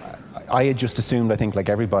documentary, I had just assumed, I think, like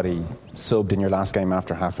everybody, subbed in your last game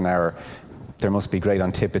after half an hour. There must be great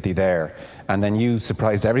antipathy there. And then you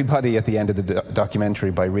surprised everybody at the end of the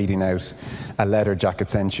documentary by reading out a letter Jack had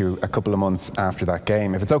sent you a couple of months after that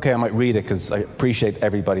game. If it's okay, I might read it, because I appreciate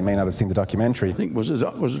everybody may not have seen the documentary. I think, was it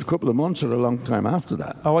a couple of months or a long time after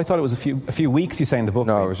that? Oh, I thought it was a few weeks, you say in the book.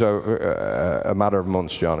 No, it was a matter of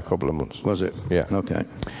months, John, a couple of months. Was it? Yeah. Okay.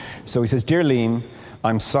 So he says, "Dear Liam,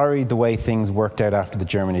 I'm sorry the way things worked out after the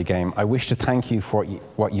Germany game. I wish to thank you for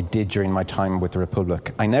what you did during my time with the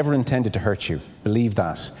Republic. I never intended to hurt you. Believe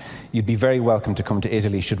that. You'd be very welcome to come to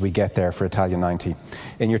Italy should we get there for Italia 90.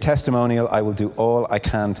 In your testimonial, I will do all I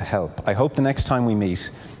can to help. I hope the next time we meet,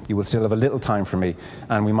 you will still have a little time for me,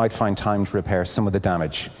 and we might find time to repair some of the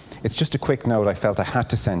damage. It's just a quick note I felt I had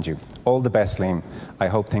to send you. All the best, Liam. I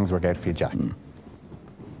hope things work out for you, Jack."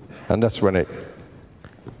 And that's when it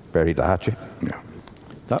buried the hatchet. Yeah.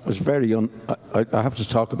 That was very I have to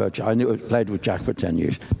talk about Jack. I played with Jack for 10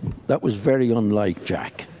 years. That was very unlike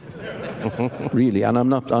Jack. Really, and I'm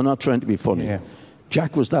not trying to be funny. Yeah.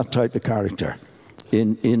 Jack was that type of character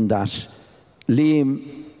in that Liam,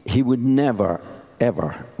 he would never,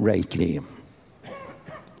 ever rate Liam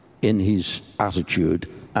in his attitude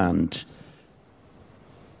and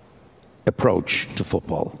approach to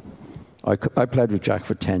football. I played with Jack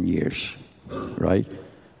for 10 years, right?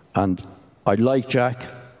 And I liked Jack.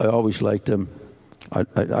 I always liked him. I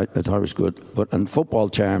thought he was good. But in football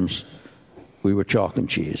terms, we were chalk and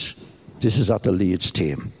cheese. This is at the Leeds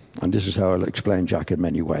team. And this is how I'll explain Jack in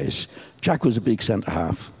many ways. Jack was a big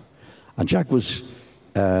centre-half. And Jack was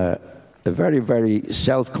a very, very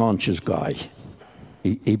self-conscious guy.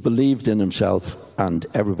 He believed in himself and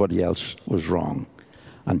everybody else was wrong.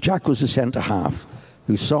 And Jack was a centre-half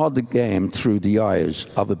who saw the game through the eyes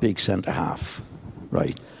of a big centre-half,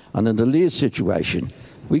 right? And in the Leeds situation,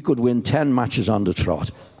 we could win 10 matches on the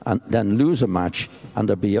trot and then lose a match and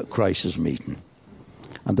there'd be a crisis meeting.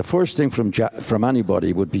 And the first thing from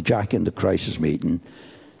anybody would be Jack in the crisis meeting.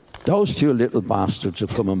 Those two little bastards are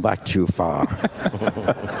coming back too far.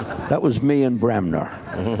 That was me and Bremner,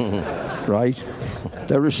 right?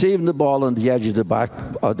 They're receiving the ball on the edge of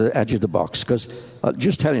the edge of the box. Because I'll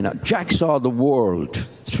just tell you now, Jack saw the world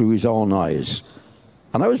through his own eyes,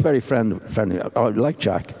 and I was very friendly. I like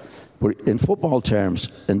Jack, but in football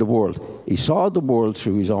terms, in the world, he saw the world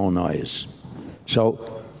through his own eyes.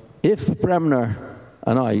 So, if Bremner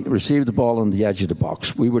and I received the ball on the edge of the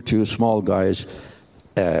box, we were two small guys.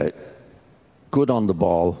 Good on the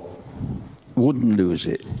ball, wouldn't lose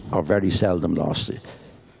it, or very seldom lost it.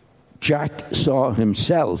 Jack saw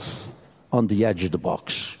himself on the edge of the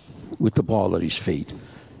box with the ball at his feet,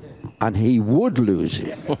 and he would lose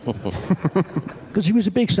it because he was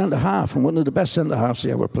a big centre-half and one of the best centre-halves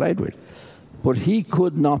he ever played with. But he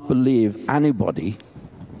could not believe anybody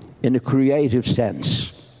in a creative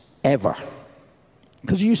sense, ever.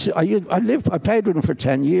 Because I played with him for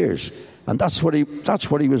 10 years. And that's what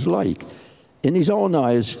he was like. In his own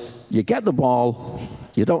eyes, you get the ball,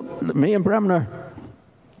 me and Bremner,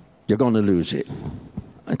 you're going to lose it.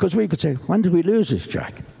 Because we could say, when did we lose this,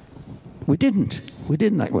 Jack? We didn't.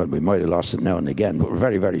 Well, we might have lost it now and again, but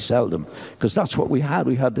very, very seldom. Because that's what we had.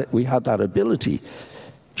 We had that ability.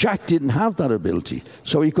 Jack didn't have that ability.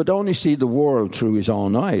 So he could only see the world through his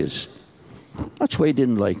own eyes. That's why he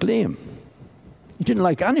didn't like Liam. He didn't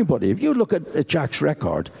like anybody. If you look at Jack's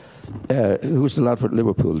record, who was the lad for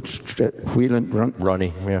Liverpool? Whelan?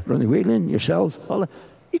 Ronnie, yeah. Ronnie Whelan, yourself.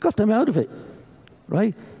 You got them out of it,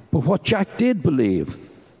 right? But what Jack did believe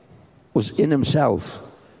was in himself.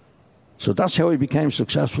 So that's how he became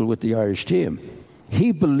successful with the Irish team.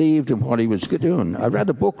 He believed in what he was doing. I read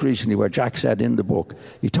a book recently where Jack said in the book,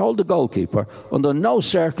 he told the goalkeeper, under no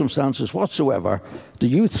circumstances whatsoever do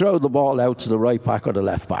you throw the ball out to the right back or the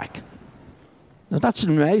left back. Now, that's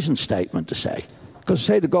an amazing statement to say. Because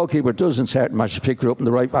say the goalkeeper does in certain matches pick her up and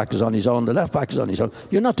the right back is on his own, the left back is on his own.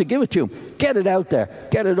 You're not to give it to him. Get it out there.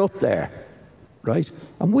 Get it up there. Right?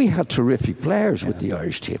 And we had terrific players with the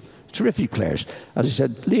Irish team. Terrific players. As I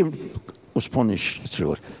said, Liam was punished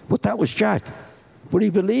through it. But that was Jack. But he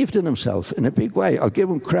believed in himself in a big way. I'll give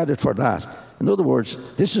him credit for that. In other words,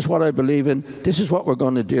 this is what I believe in. This is what we're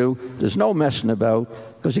going to do. There's no messing about.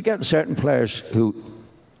 Because you get certain players who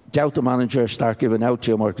doubt the manager, start giving out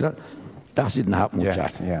to him. Or that didn't happen with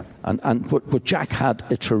Jack. Yeah. But Jack had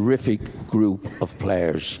a terrific group of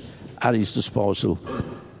players at his disposal,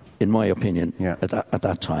 in my opinion, at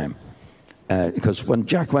that time. Because when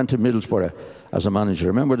Jack went to Middlesbrough as a manager,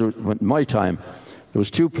 remember, my time, there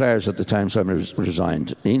was two players at the time Simon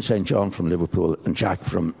resigned, Ian St. John from Liverpool and Jack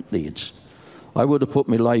from Leeds. I would have put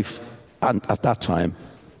my life at that time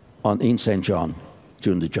on Ian St. John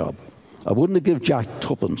doing the job. I wouldn't have given Jack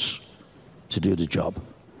tuppence to do the job.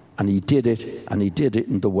 And he did it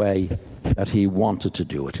in the way that he wanted to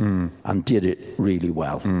do it, and did it really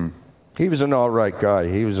well. He was an all right guy.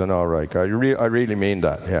 I really mean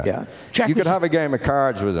that. Yeah. You could have a game of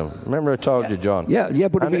cards with him. Remember I told you, John? Yeah.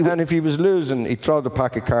 But if he was losing, he'd throw the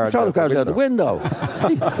pack of cards. Out the window.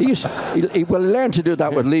 he learned to do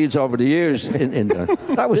that with Leeds over the years.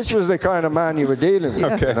 This was the kind of man you were dealing with.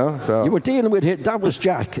 Okay. You know? So. You were dealing with him. That was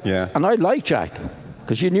Jack. Yeah. And I liked Jack.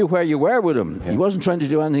 Because you knew where you were with him. Yeah. He wasn't trying to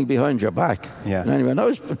do anything behind your back. Yeah. And anyway, I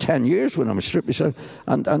was for 10 years with him, I stripped myself,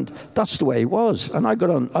 and that's the way he was. And I got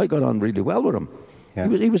on really well with him. Yeah.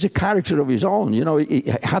 He was a character of his own. You know, he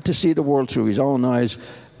had to see the world through his own eyes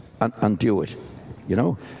and do it. You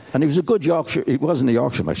know, and he was a good Yorkshire. He wasn't a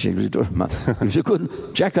Yorkshire man. He was a Durham man. He was a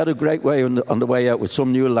good. Jack had a great way on the way out with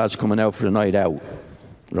some new lads coming out for a night out,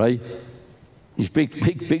 right? His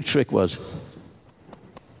big trick was,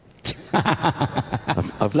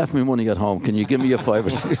 I've left my money at home. Can you give me a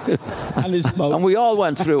 £5? And we all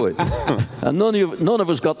went through it, and none of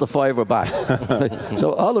us got the £5 back.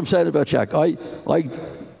 So all I'm saying about Jack, I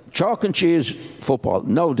chalk and cheese football,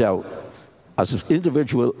 no doubt. As an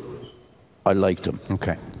individual, I liked him.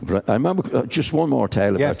 Okay. But I remember just one more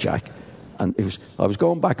tale about Yes. Jack. And I was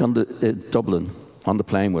going back on the Dublin on the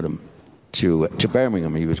plane with him to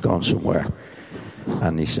Birmingham. He was gone somewhere.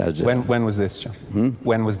 And he said... When was this, John?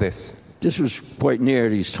 When was this? This was quite near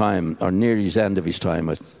his time, or near his end of his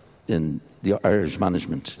time in the Irish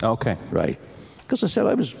management. Okay. Right. Because I said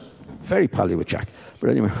I was very pally with Jack.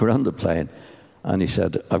 But anyway, we're on the plane, and he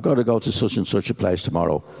said, I've got to go to such and such a place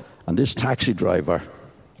tomorrow. And this taxi driver,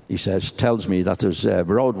 he says, tells me that there's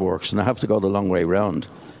roadworks, and I have to go the long way round.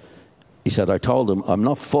 He said, I told him, I'm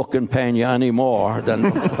not fucking paying you any more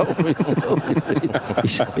than...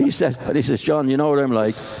 he says, John, you know what I'm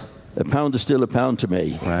like? A pound is still a pound to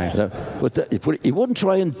me. Right. But he wouldn't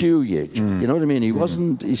try and do you. You know what I mean? He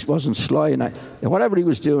wasn't sly. And whatever he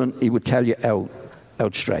was doing, he would tell you out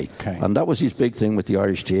straight. Okay. And that was his big thing with the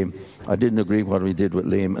Irish team. I didn't agree with what he did with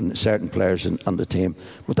Liam and certain players on the team.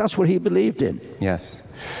 But that's what he believed in. Yes.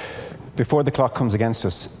 Before the clock comes against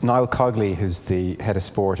us, Niall Cogley, who's the head of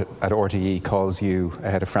sport at RTE, calls you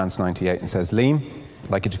ahead of France 98 and says, Liam, I'd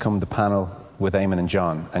like you to come to the panel with Eamon and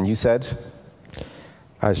John. And you said?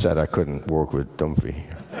 I said I couldn't work with Dunphy.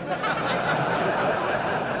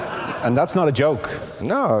 And that's not a joke.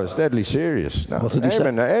 No, it's deadly serious. No.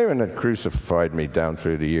 Eamon had crucified me down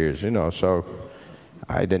through the years, you know, so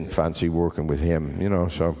I didn't fancy working with him, you know,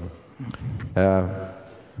 so...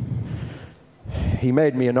 he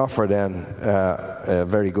made me an offer then, a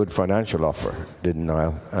very good financial offer, didn't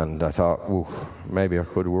Niall? And I thought, ooh, maybe I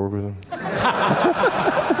could work with him.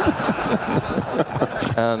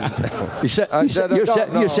 And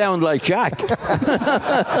you sound like Jack.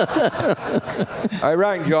 I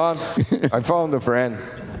rang John, I phoned a friend,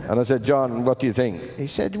 and I said, John, what do you think? He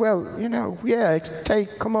said, well, you know, yeah,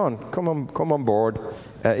 come on board.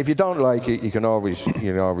 If you don't like it, you can always, if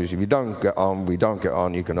you don't get on, we don't get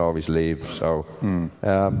on, you can always leave. So,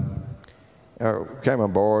 came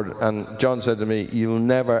on board, and John said to me, you'll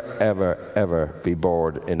never, ever, ever be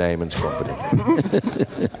bored in Eamon's company.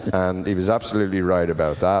 And he was absolutely right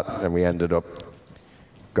about that, and we ended up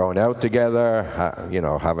going out together,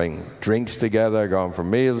 having drinks together, going for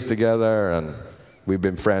meals together, and we've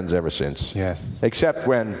been friends ever since. Yes. Except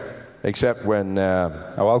when...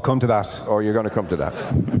 I'll come to that. Or you're going to come to that.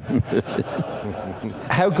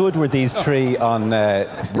 How good were these three on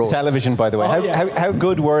television, by the way? How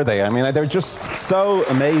good were they? I mean, they're just so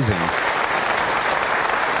amazing.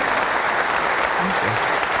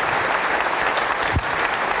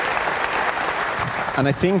 And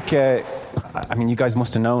I think, you guys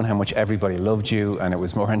must have known how much everybody loved you, and it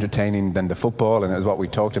was more entertaining than the football, and it was what we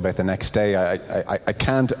talked about the next day. I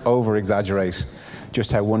can't over-exaggerate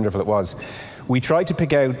just how wonderful it was. We tried to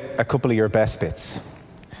pick out a couple of your best bits.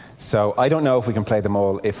 So I don't know if we can play them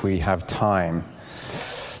all if we have time.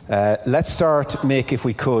 Let's start, Mick, if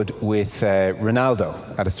we could, with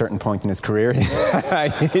Ronaldo at a certain point in his career.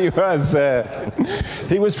 He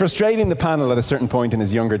was frustrating the panel at a certain point in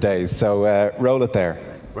his younger days. So roll it there.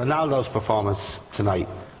 Ronaldo's performance tonight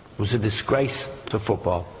was a disgrace to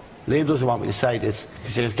football. Liam doesn't want me to say this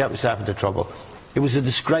because he'll get myself into trouble. It was a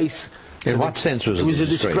disgrace. In what sense was it? It was a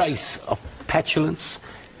disgrace of petulance,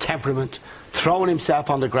 temperament, throwing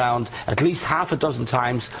himself on the ground at least half a dozen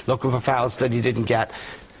times, looking for fouls that he didn't get,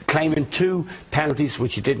 claiming 2 penalties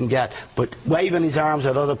which he didn't get, but waving his arms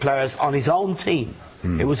at other players on his own team.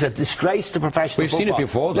 It was a disgrace to professional football. We've seen it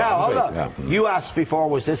before, though. Now, hold on. Yeah. You asked before,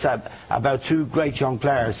 was this about 2 great young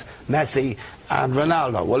players, Messi and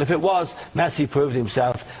Ronaldo? Well, if it was, Messi proved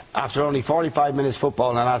himself after only 45 minutes football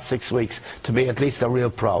in the last 6 weeks to be at least a real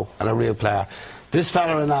pro and a real player. This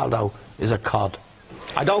fella Ronaldo is a cod.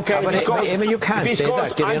 I don't care if he scores. You can't say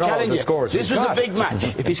that, given all the scores. This was a big match.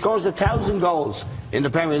 If he scores 1,000 goals in the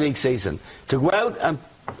Premier League season, to go out and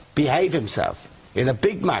behave himself in a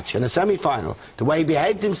big match, in a semi-final, the way he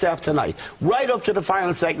behaved himself tonight, right up to the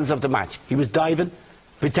final seconds of the match, he was diving,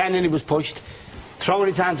 pretending he was pushed, throwing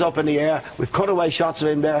his hands up in the air with cutaway shots of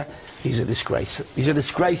him there. He's a disgrace. He's a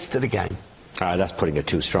disgrace to the game. That's putting it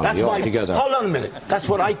too strongly altogether. Hold on a minute. That's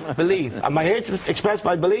what I believe. Am I here to express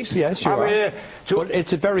my beliefs? Yes, you are. But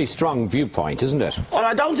it's a very strong viewpoint, isn't it? Well,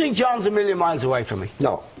 I don't think John's a million miles away from me.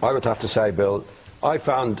 No, I would have to say, Bill, I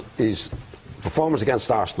found his performance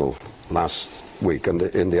against Arsenal last week in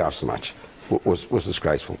the Arsenal match was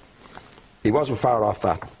disgraceful. He wasn't far off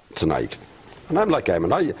that tonight. And I'm like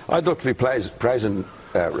Eamon. I'd love to be praising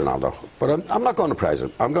Ronaldo, but I'm not going to praise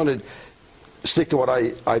him. I'm going to stick to what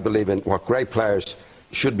I believe in, what great players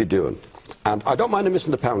should be doing. And I don't mind him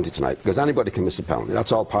missing the penalty tonight, because anybody can miss a penalty.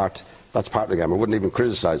 That's part of the game. I wouldn't even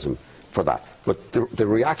criticise him for that. But the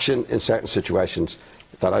reaction in certain situations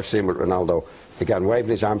that I've seen with Ronaldo. Again,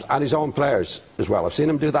 waving his arms, and his own players as well. I've seen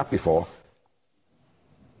him do that before.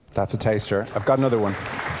 That's a taster. I've got another one.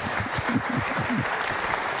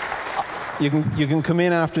 You can come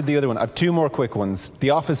in after the other one. I have two more quick ones. The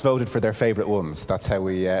Office voted for their favourite ones. That's how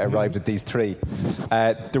we arrived at these three.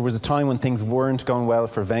 There was a time when things weren't going well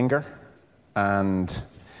for Wenger. And,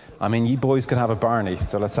 I mean, you boys could have a Barney,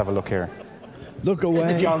 so let's have a look here. Look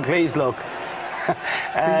away. John, please look.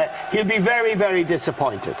 He'll be very, very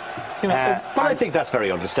disappointed. But I think that's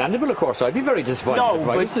very understandable, of course. I'd be very disappointed if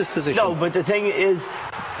I was in this position. No, but the thing is,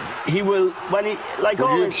 he will, when he, like Would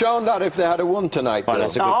always... you have shown that if they had won tonight? Well,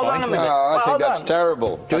 that's a good point. On a minute. I think that's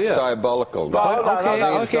terrible. That's diabolical.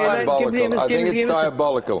 I think it's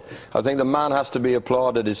diabolical. I think the man has to be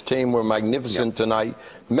applauded. His team were magnificent tonight.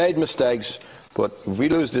 Made mistakes, but if we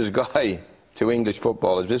lose this guy to English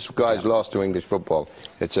football, if this guy's lost to English football,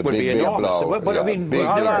 it's a big blow. But I mean, big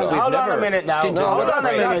hold on a minute now. Hold on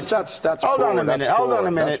a minute. That's hold poor. on a minute. Hold on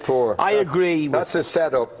a minute. That's poor. I agree. That's a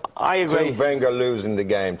setup. I agree. To Wenger losing the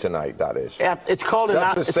game tonight, that is. Yeah, it's called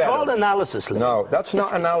analysis, Liam. No, that's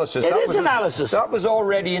not analysis. It is analysis. That was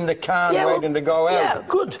already in the can waiting to go out. Yeah,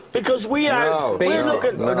 good. Because we are... Based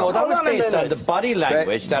looking... No, that was based on the body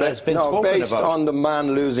language that has been spoken about. No, based on the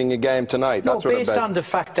man losing a game tonight. That's no, based on the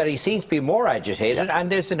fact that he seems to be more agitated,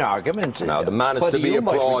 and there's an argument. No, the man is to be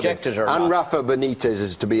applauded. And Rafa Benitez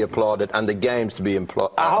is to be applauded, and the game's to be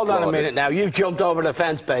applauded. Hold on a minute now. You've jumped over the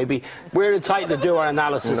fence, baby. We're entitled to do our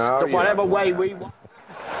analysis. Whatever way we want.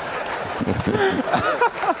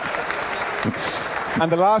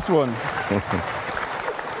 And the last one,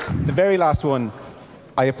 the very last one,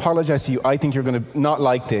 I apologise to you. I think you're going to not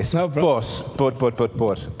like this, no problem. but no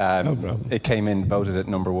problem. It came in voted at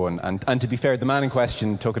number one. And to be fair, the man in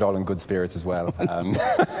question took it all in good spirits as well.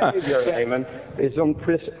 Eamon, is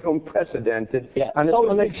unprecedented. Yeah. And it's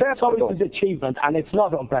always his achievement, and it's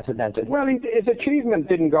not unprecedented. Well, his achievement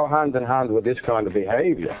didn't go hand in hand with this kind of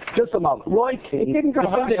behaviour. Just a moment. Roy Keane... It didn't go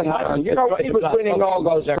hand in hand. You know, he was winning all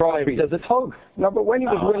those trophies. There's a tug. No, but when he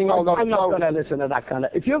was winning all those I'm not going to listen to that kind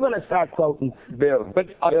of... If you're going to start quoting... Bill, can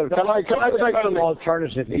I say something?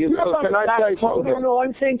 Alternative view. Can I say something? No,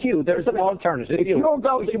 I'm saying to you, there's an alternative view.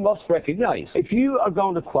 You must recognise. If you are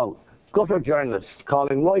going to quote gutter journalists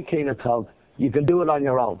calling Roy Keane a tug, you can do it on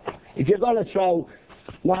your own. If you're going to throw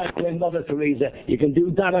Mother Teresa, you can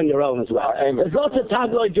do that on your own as well. There's lots of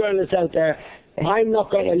tabloid journalists out there. I'm not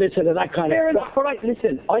going to listen to that kind of stuff. All right,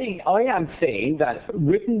 listen, I am saying that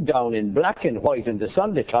written down in black and white in the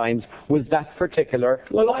Sunday Times was that particular...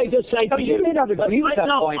 Well, I just say to you... You may not agree with that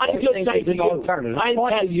point. I just say to you, I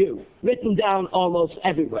tell you, written down almost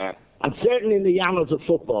everywhere, and certainly in the annals of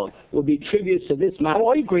football, will be tributes to this man. Oh,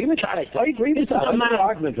 I agree with that. I agree with that. This is a man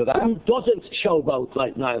argument with that. who doesn't showboat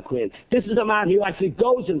like Niall Quinn. This is a man who actually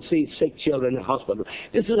goes and sees sick children in hospital.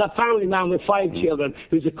 This is a family man with 5 children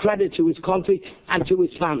who's a credit to his country and to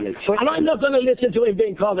his family. And I'm not going to listen to him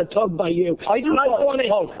being called a tug by you. I don't want to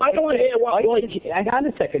hear what... Hang on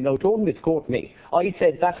a second, no, don't misquote me. I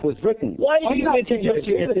said that was written. Why do you introduce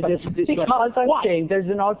this? Because I'm saying there's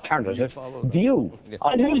an alternative view.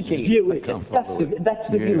 And whose view is it?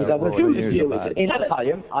 That's the view that was in a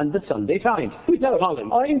column on the Sunday Times. Who's that column?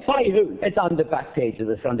 Who? It's on the back page of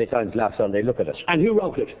the Sunday Times last Sunday. Look at it. And who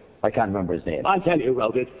wrote it? I can't remember his name. I'll tell you who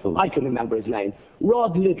wrote it. I can remember his name.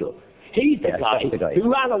 Rod Little. He's the guy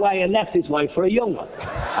who ran away and left his wife for a young one.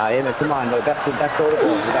 Eamon, come on, no, that's all it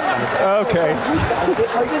was. Okay.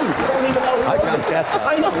 I can't get that.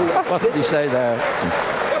 I know. What did he say there?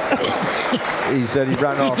 He said he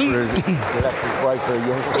ran off for left his wife for a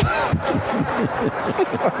young one.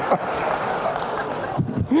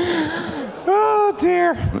 Oh,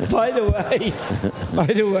 dear. By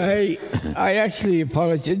the way, I actually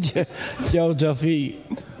apologized to Joe Duffy.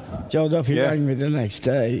 Joe Duffy rang me the next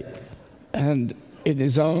day, and in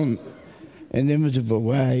his own inimitable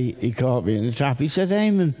way, he caught me in the trap. He said,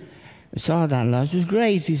 Eamon, I saw that last. It was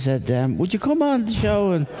great. He said, would you come on the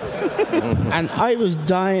show? And, and I was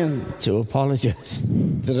dying to apologise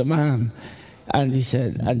to the man. And he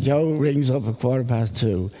said, and Joe rings up at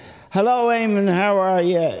 2:15. Hello, Eamon, how are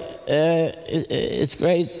you? It's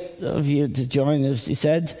great of you to join us. He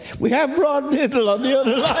said, we have Rod Little on the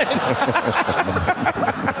other line.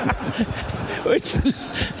 Which is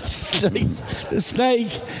the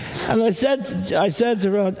snake. And I said to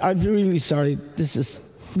Rod, I'm really sorry.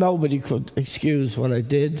 Nobody could excuse what I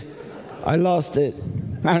did. I lost it.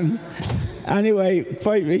 And anyway,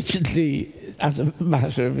 quite recently, as a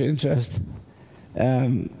matter of interest,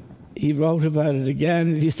 he wrote about it again,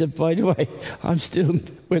 and he said, by the way, I'm still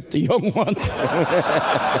with the young one.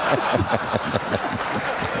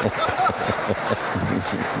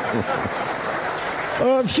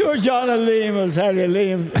 Oh, I'm sure John and Liam will tell you.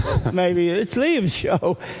 Liam, maybe it's Liam's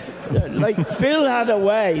show. Like Bill had a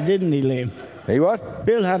way, didn't he, Liam? He what?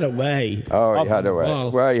 Bill had a way. Oh, he had a way.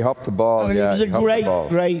 Well, he hopped the ball. I mean, yeah, it was a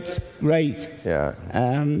great. Yeah.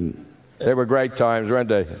 They were great times, weren't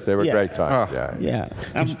they? They were great times. Yeah.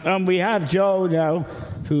 And we have Joe now,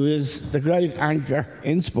 who is the great anchor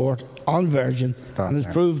in sport on Virgin, and has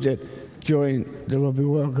proved it during the Rugby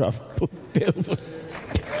World Cup. Bill was.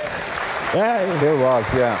 Bill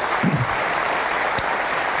was, yeah.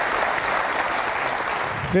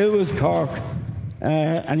 Bill was Cork,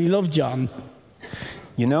 and he loved John.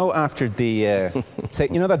 You know, after the,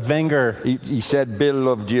 you know that Wenger... He said Bill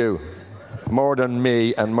loved you more than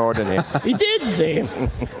me and more than him. He did, Dave.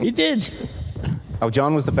 He did. Oh,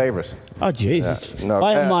 John was the favourite. Oh, Jesus. Yeah, no,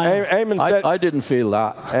 I didn't feel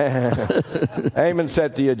that. Eamon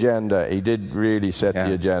set the agenda. He did really set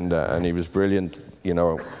the agenda, and he was brilliant, you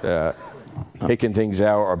know, picking things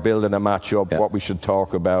out or building a match up, what we should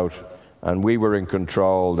talk about. And we were in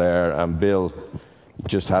control there, and Bill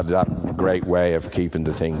just had that great way of keeping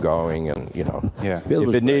the thing going. And, you know, if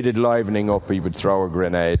it needed livening up, he would throw a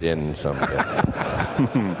grenade in.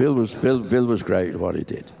 Bill was great at what he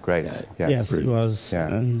did. Great. Yes, he was. Yeah.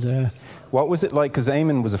 And what was it like? Because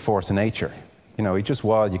Eamon was a force of nature. You know, he just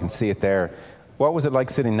was. You can see it there. What was it like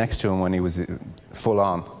sitting next to him when he was full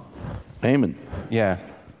on? Eamon? Yeah.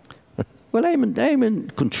 Well,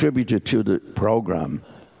 Eamon contributed to the programme.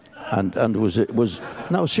 And was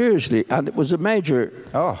no, seriously, and it was a major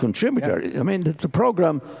contributor. Yeah. I mean, the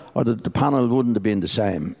programme or the panel wouldn't have been the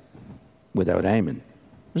same without Eamon.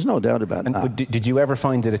 There's no doubt about that. But did you ever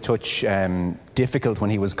find it a touch difficult when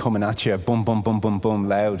he was coming at you, boom, boom, boom, boom, boom,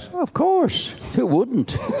 loud? Of course, who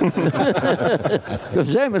wouldn't? If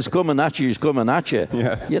Eamon's coming at you, he's coming at you.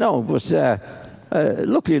 Yeah. You know, but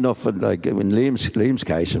luckily enough, like in Liam's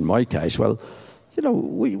case and my case, well, you know,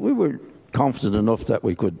 we were confident enough that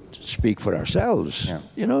we could speak for ourselves. Yeah.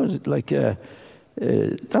 You know, like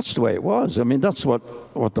that's the way it was. I mean, that's what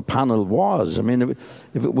the panel was. I mean,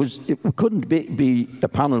 if it couldn't be a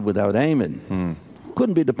panel without Eamon.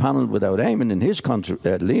 Couldn't be the panel without Eamon and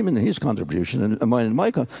Liam and his contribution and mine and my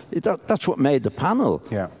that's what made the panel.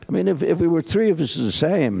 Yeah. I mean, if we were three of us the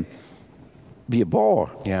same, be a bore.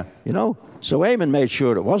 Yeah. You know. So Eamon made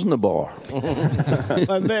sure it wasn't a bore.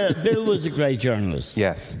 Well, Bill was a great journalist.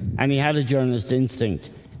 Yes. And he had a journalist instinct.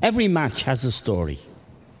 Every match has a story.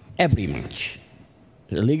 Every match.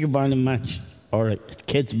 A League of Ireland match or a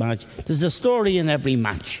kids match. There's a story in every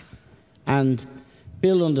match. And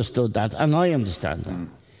Bill understood that, and I understand that.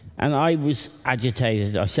 And I was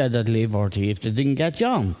agitated. I said I'd leave RT if they didn't get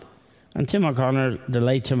John. And Tim O'Connor, the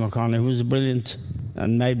late Tim O'Connor, who was brilliant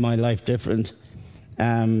and made my life different,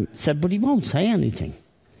 said, but he won't say anything.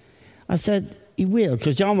 I said, he will,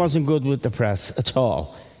 because John wasn't good with the press at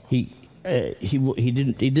all. He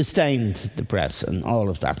disdained the press and all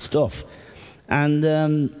of that stuff. And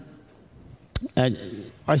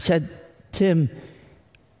I said, Tim,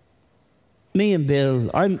 me and Bill,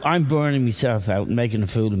 I'm burning myself out and making a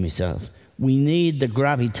fool of myself. We need the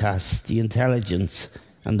gravitas, the intelligence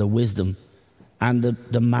and the wisdom and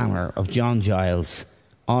the manner of John Giles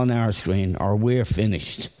on our screen, or we're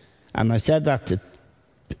finished. And I said that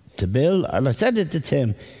to Bill, and I said it to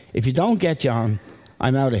Tim. If you don't get John,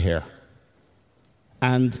 I'm out of here.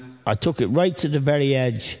 And I took it right to the very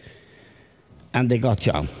edge, and they got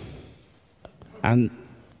John. And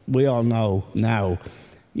we all know now,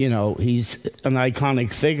 you know, he's an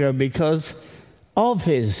iconic figure because of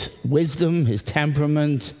his wisdom, his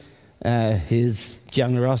temperament, his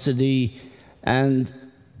generosity, and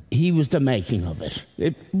he was the making of it.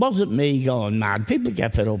 It wasn't me going mad. People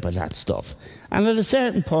get fed up with that stuff. And at a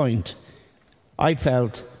certain point, I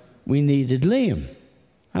felt we needed Liam.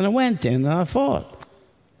 And I went in and I fought.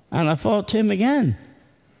 And I fought Tim again.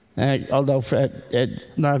 Although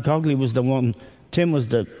Niall Cogley was the one, Tim was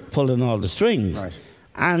the pulling all the strings. Right.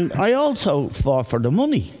 And I also fought for the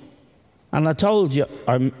money. And I told you,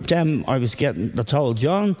 I told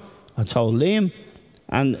John, I told Liam,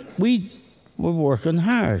 and we were working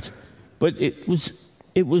hard. But it was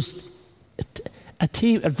a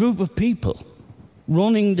team, a group of people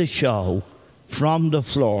running the show from the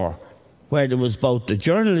floor, where there was both the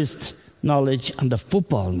journalist knowledge and the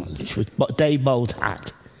football knowledge, which they both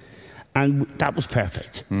had. And that was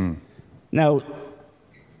perfect. Now,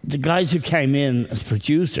 the guys who came in as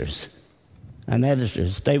producers and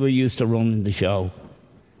editors, they were used to running the show.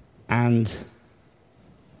 And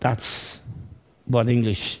that's what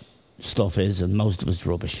English stuff is, and most of it's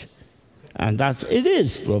rubbish. And it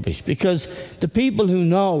is rubbish, because the people who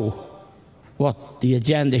know what the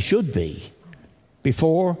agenda should be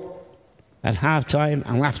before at half-time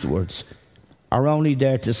and afterwards are only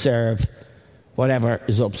there to serve whatever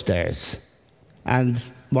is upstairs. And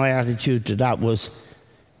my attitude to that was,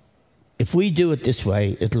 if we do it this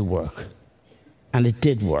way, it'll work. And it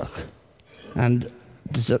did work. And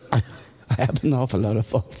I have an awful lot of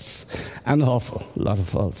faults. An awful lot of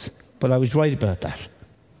faults. But I was right about that.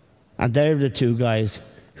 And they're the two guys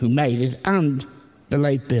who made it, and the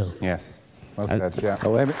late Bill. Yes. Well said, yeah.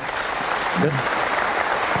 Oh,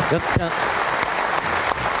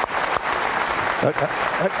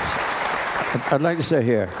 I'd like to say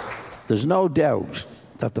here, there's no doubt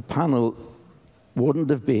that the panel wouldn't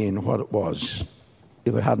have been what it was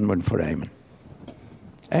if it hadn't been for Eamon.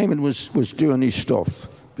 Eamon was doing his stuff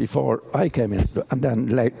before I came in, and then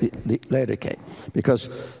later came. Because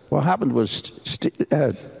what happened was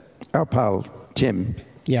our pal Tim.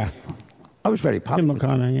 Yeah. I was very popular. Tim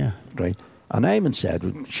O'Connor, yeah. Right. And Eamon said,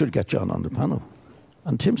 we should get John on the panel.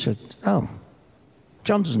 And Tim said, oh,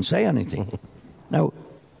 John doesn't say anything. Now,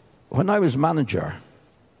 when I was manager,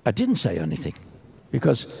 I didn't say anything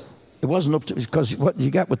because it wasn't up to, because what you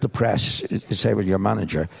get with the press, you say with your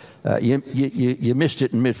manager, you missed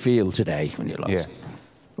it in midfield today when you lost. Yeah.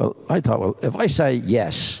 Well, I thought, well, if I say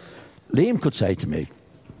yes, Liam could say to me,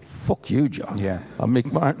 fuck you, John. Yeah. Or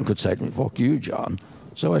Mick Martin could say to me, fuck you, John.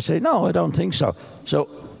 So I say, no, I don't think so. So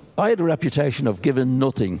I had a reputation of giving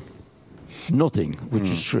nothing, which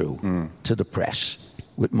is true, to the press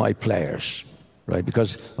with my players, right?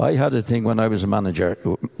 Because I had a thing when I was a manager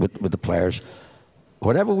with the players.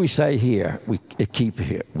 Whatever we say here, we keep it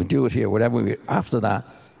here. We do it here. After that,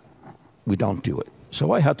 we don't do it.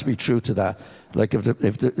 So I had to be true to that. Like if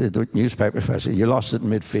the newspaper said, you lost it in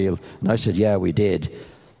midfield, and I said, yeah, we did.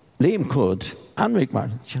 Liam could, and Mick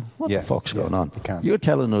Martin, what the fuck's going on? You're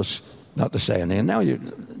telling us not to say anything. And now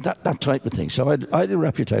that type of thing. So I had a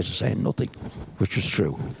reputation of saying nothing, which was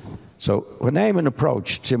true. So when Eamon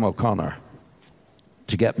approached Tim O'Connor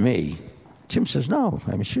to get me, Tim says, no.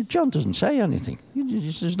 I mean, sure, John doesn't say anything.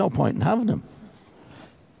 There's no point in having him.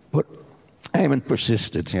 But Eamon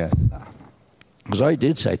persisted. Yes. Because I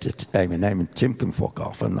did say to Eamon, Tim can fuck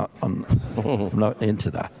off. I'm not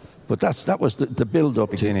into that. But that was the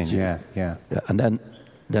build-up. Beginning, yeah. And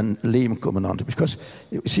then Liam coming on to, because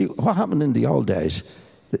you see what happened in the old days.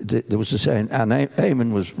 There was a saying, and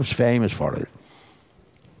Eamon was famous for it.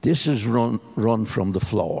 This is run from the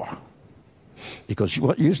floor. Because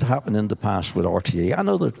what used to happen in the past with RTE and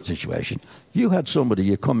other situations, you had somebody,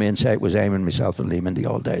 you come in, say it was Eamon, myself and Liam in the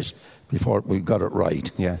old days, before we got it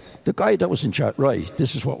right. Yes. The guy that was in charge, right,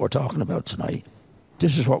 this is what we're talking about tonight.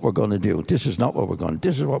 This is what we're going to do. This is not what we're going to do.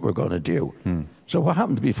 This is what we're going to do. So what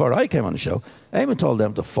happened before I came on the show, Eamon told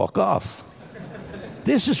them to fuck off.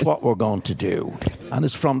 This is what we're going to do. And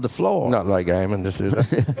it's from the floor. Not like Eamon, just do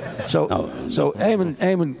that. So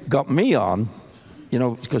Eamon got me on,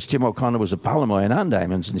 because Tim O'Connor was a pal of mine and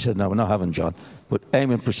Eamon's, and he said, no, we're not having John. But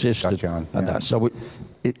Eamon persisted John, on that. So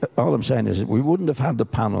all I'm saying is that we wouldn't have had the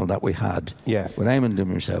panel that we had when Eamon did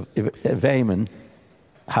himself if Eamon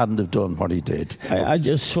hadn't have done what he did. I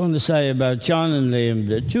just want to say about John and Liam,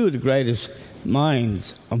 they're two of the greatest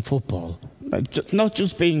minds on football. Not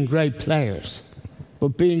just being great players,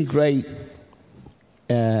 but being great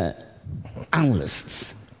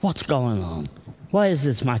analysts. What's going on? Why is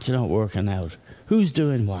this match not working out? Who's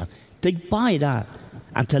doing what? They buy that,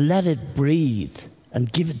 and to let it breathe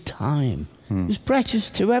and give it time is precious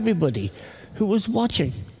to everybody who was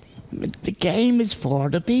watching. The game is for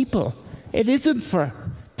the people. It isn't for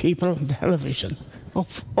people on television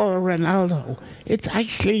or Ronaldo. It's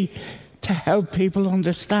actually to help people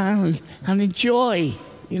understand and enjoy.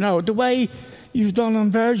 The way you've done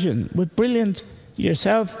on Virgin with brilliant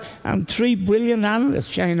yourself and three brilliant analysts,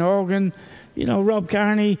 Shane Horgan, Rob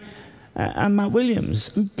Carney, and Matt Williams.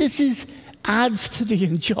 And this adds to the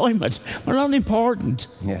enjoyment. We're not important.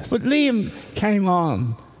 Yes. But Liam came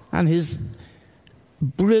on, and his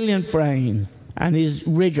brilliant brain and his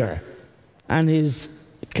rigour and his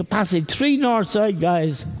capacity. Three Northside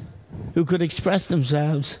guys who could express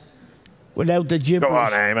themselves without the gibberish. Go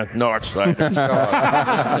on, Eamon, Northside.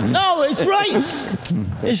 No, it's right.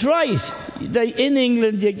 It's right. In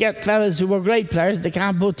England, you get fellas who are great players, they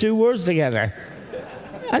can't put two words together.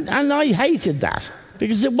 And I hated that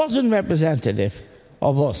because it wasn't representative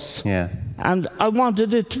of us. Yeah. And I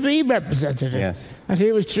wanted it to be representative. Yes. And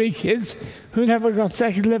here was three kids who never got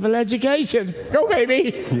second level education. Go,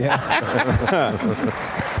 baby! Yes.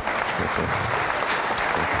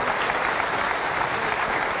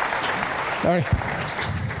 Sorry.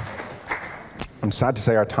 I'm sad to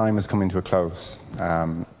say our time is coming to a close.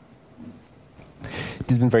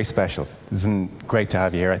 has been very special. It's been great to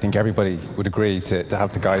have you here. I think everybody would agree to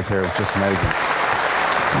have the guys here. It's just amazing.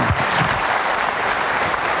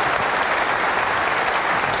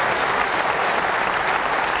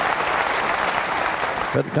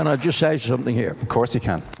 But can I just say something here? Of course you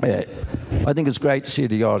can. I think it's great to see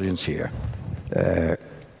the audience here.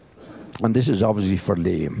 And this is obviously for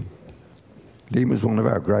Liam. Liam was one of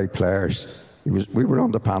our great players. We were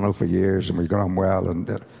on the panel for years and we got on well.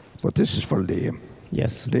 But this is for Liam.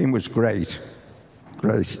 Yes. Liam was great.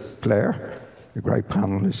 Great player, a great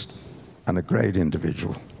panellist, and a great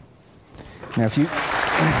individual. Now, if you...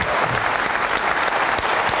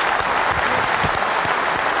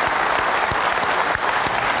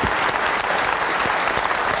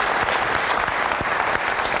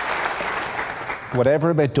 Whatever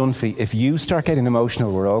about Dunphy, if you start getting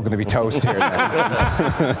emotional, we're all going to be toast here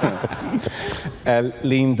now.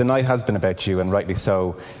 Liam, the night has been about you, and rightly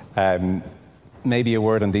so. Maybe a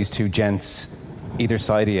word on these two gents, either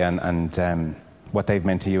side of you, and what they've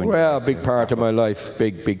meant to you. Well, a big part of my life,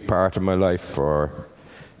 big part of my life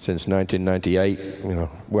since 1998. You know,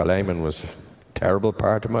 well, Eamon was a terrible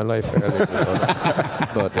part of my life earlier.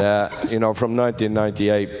 But, you know, from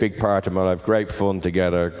 1998, big part of my life, great fun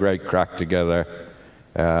together, great crack together.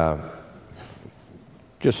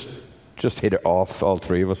 Just hit it off, all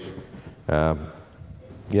three of us.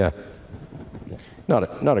 Yeah.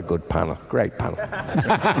 Not a good panel, great panel.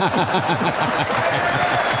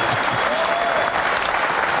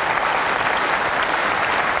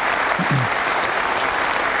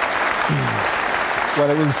 Well,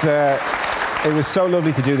 it was so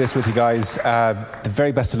lovely to do this with you guys. The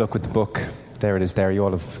very best of luck with the book. There it is there. You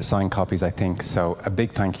all have signed copies, I think. So a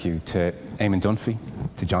big thank you to Eamon Dunphy,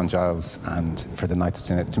 to John Giles, and for the night that's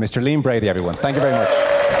in it, to Mr. Liam Brady, everyone. Thank you very much.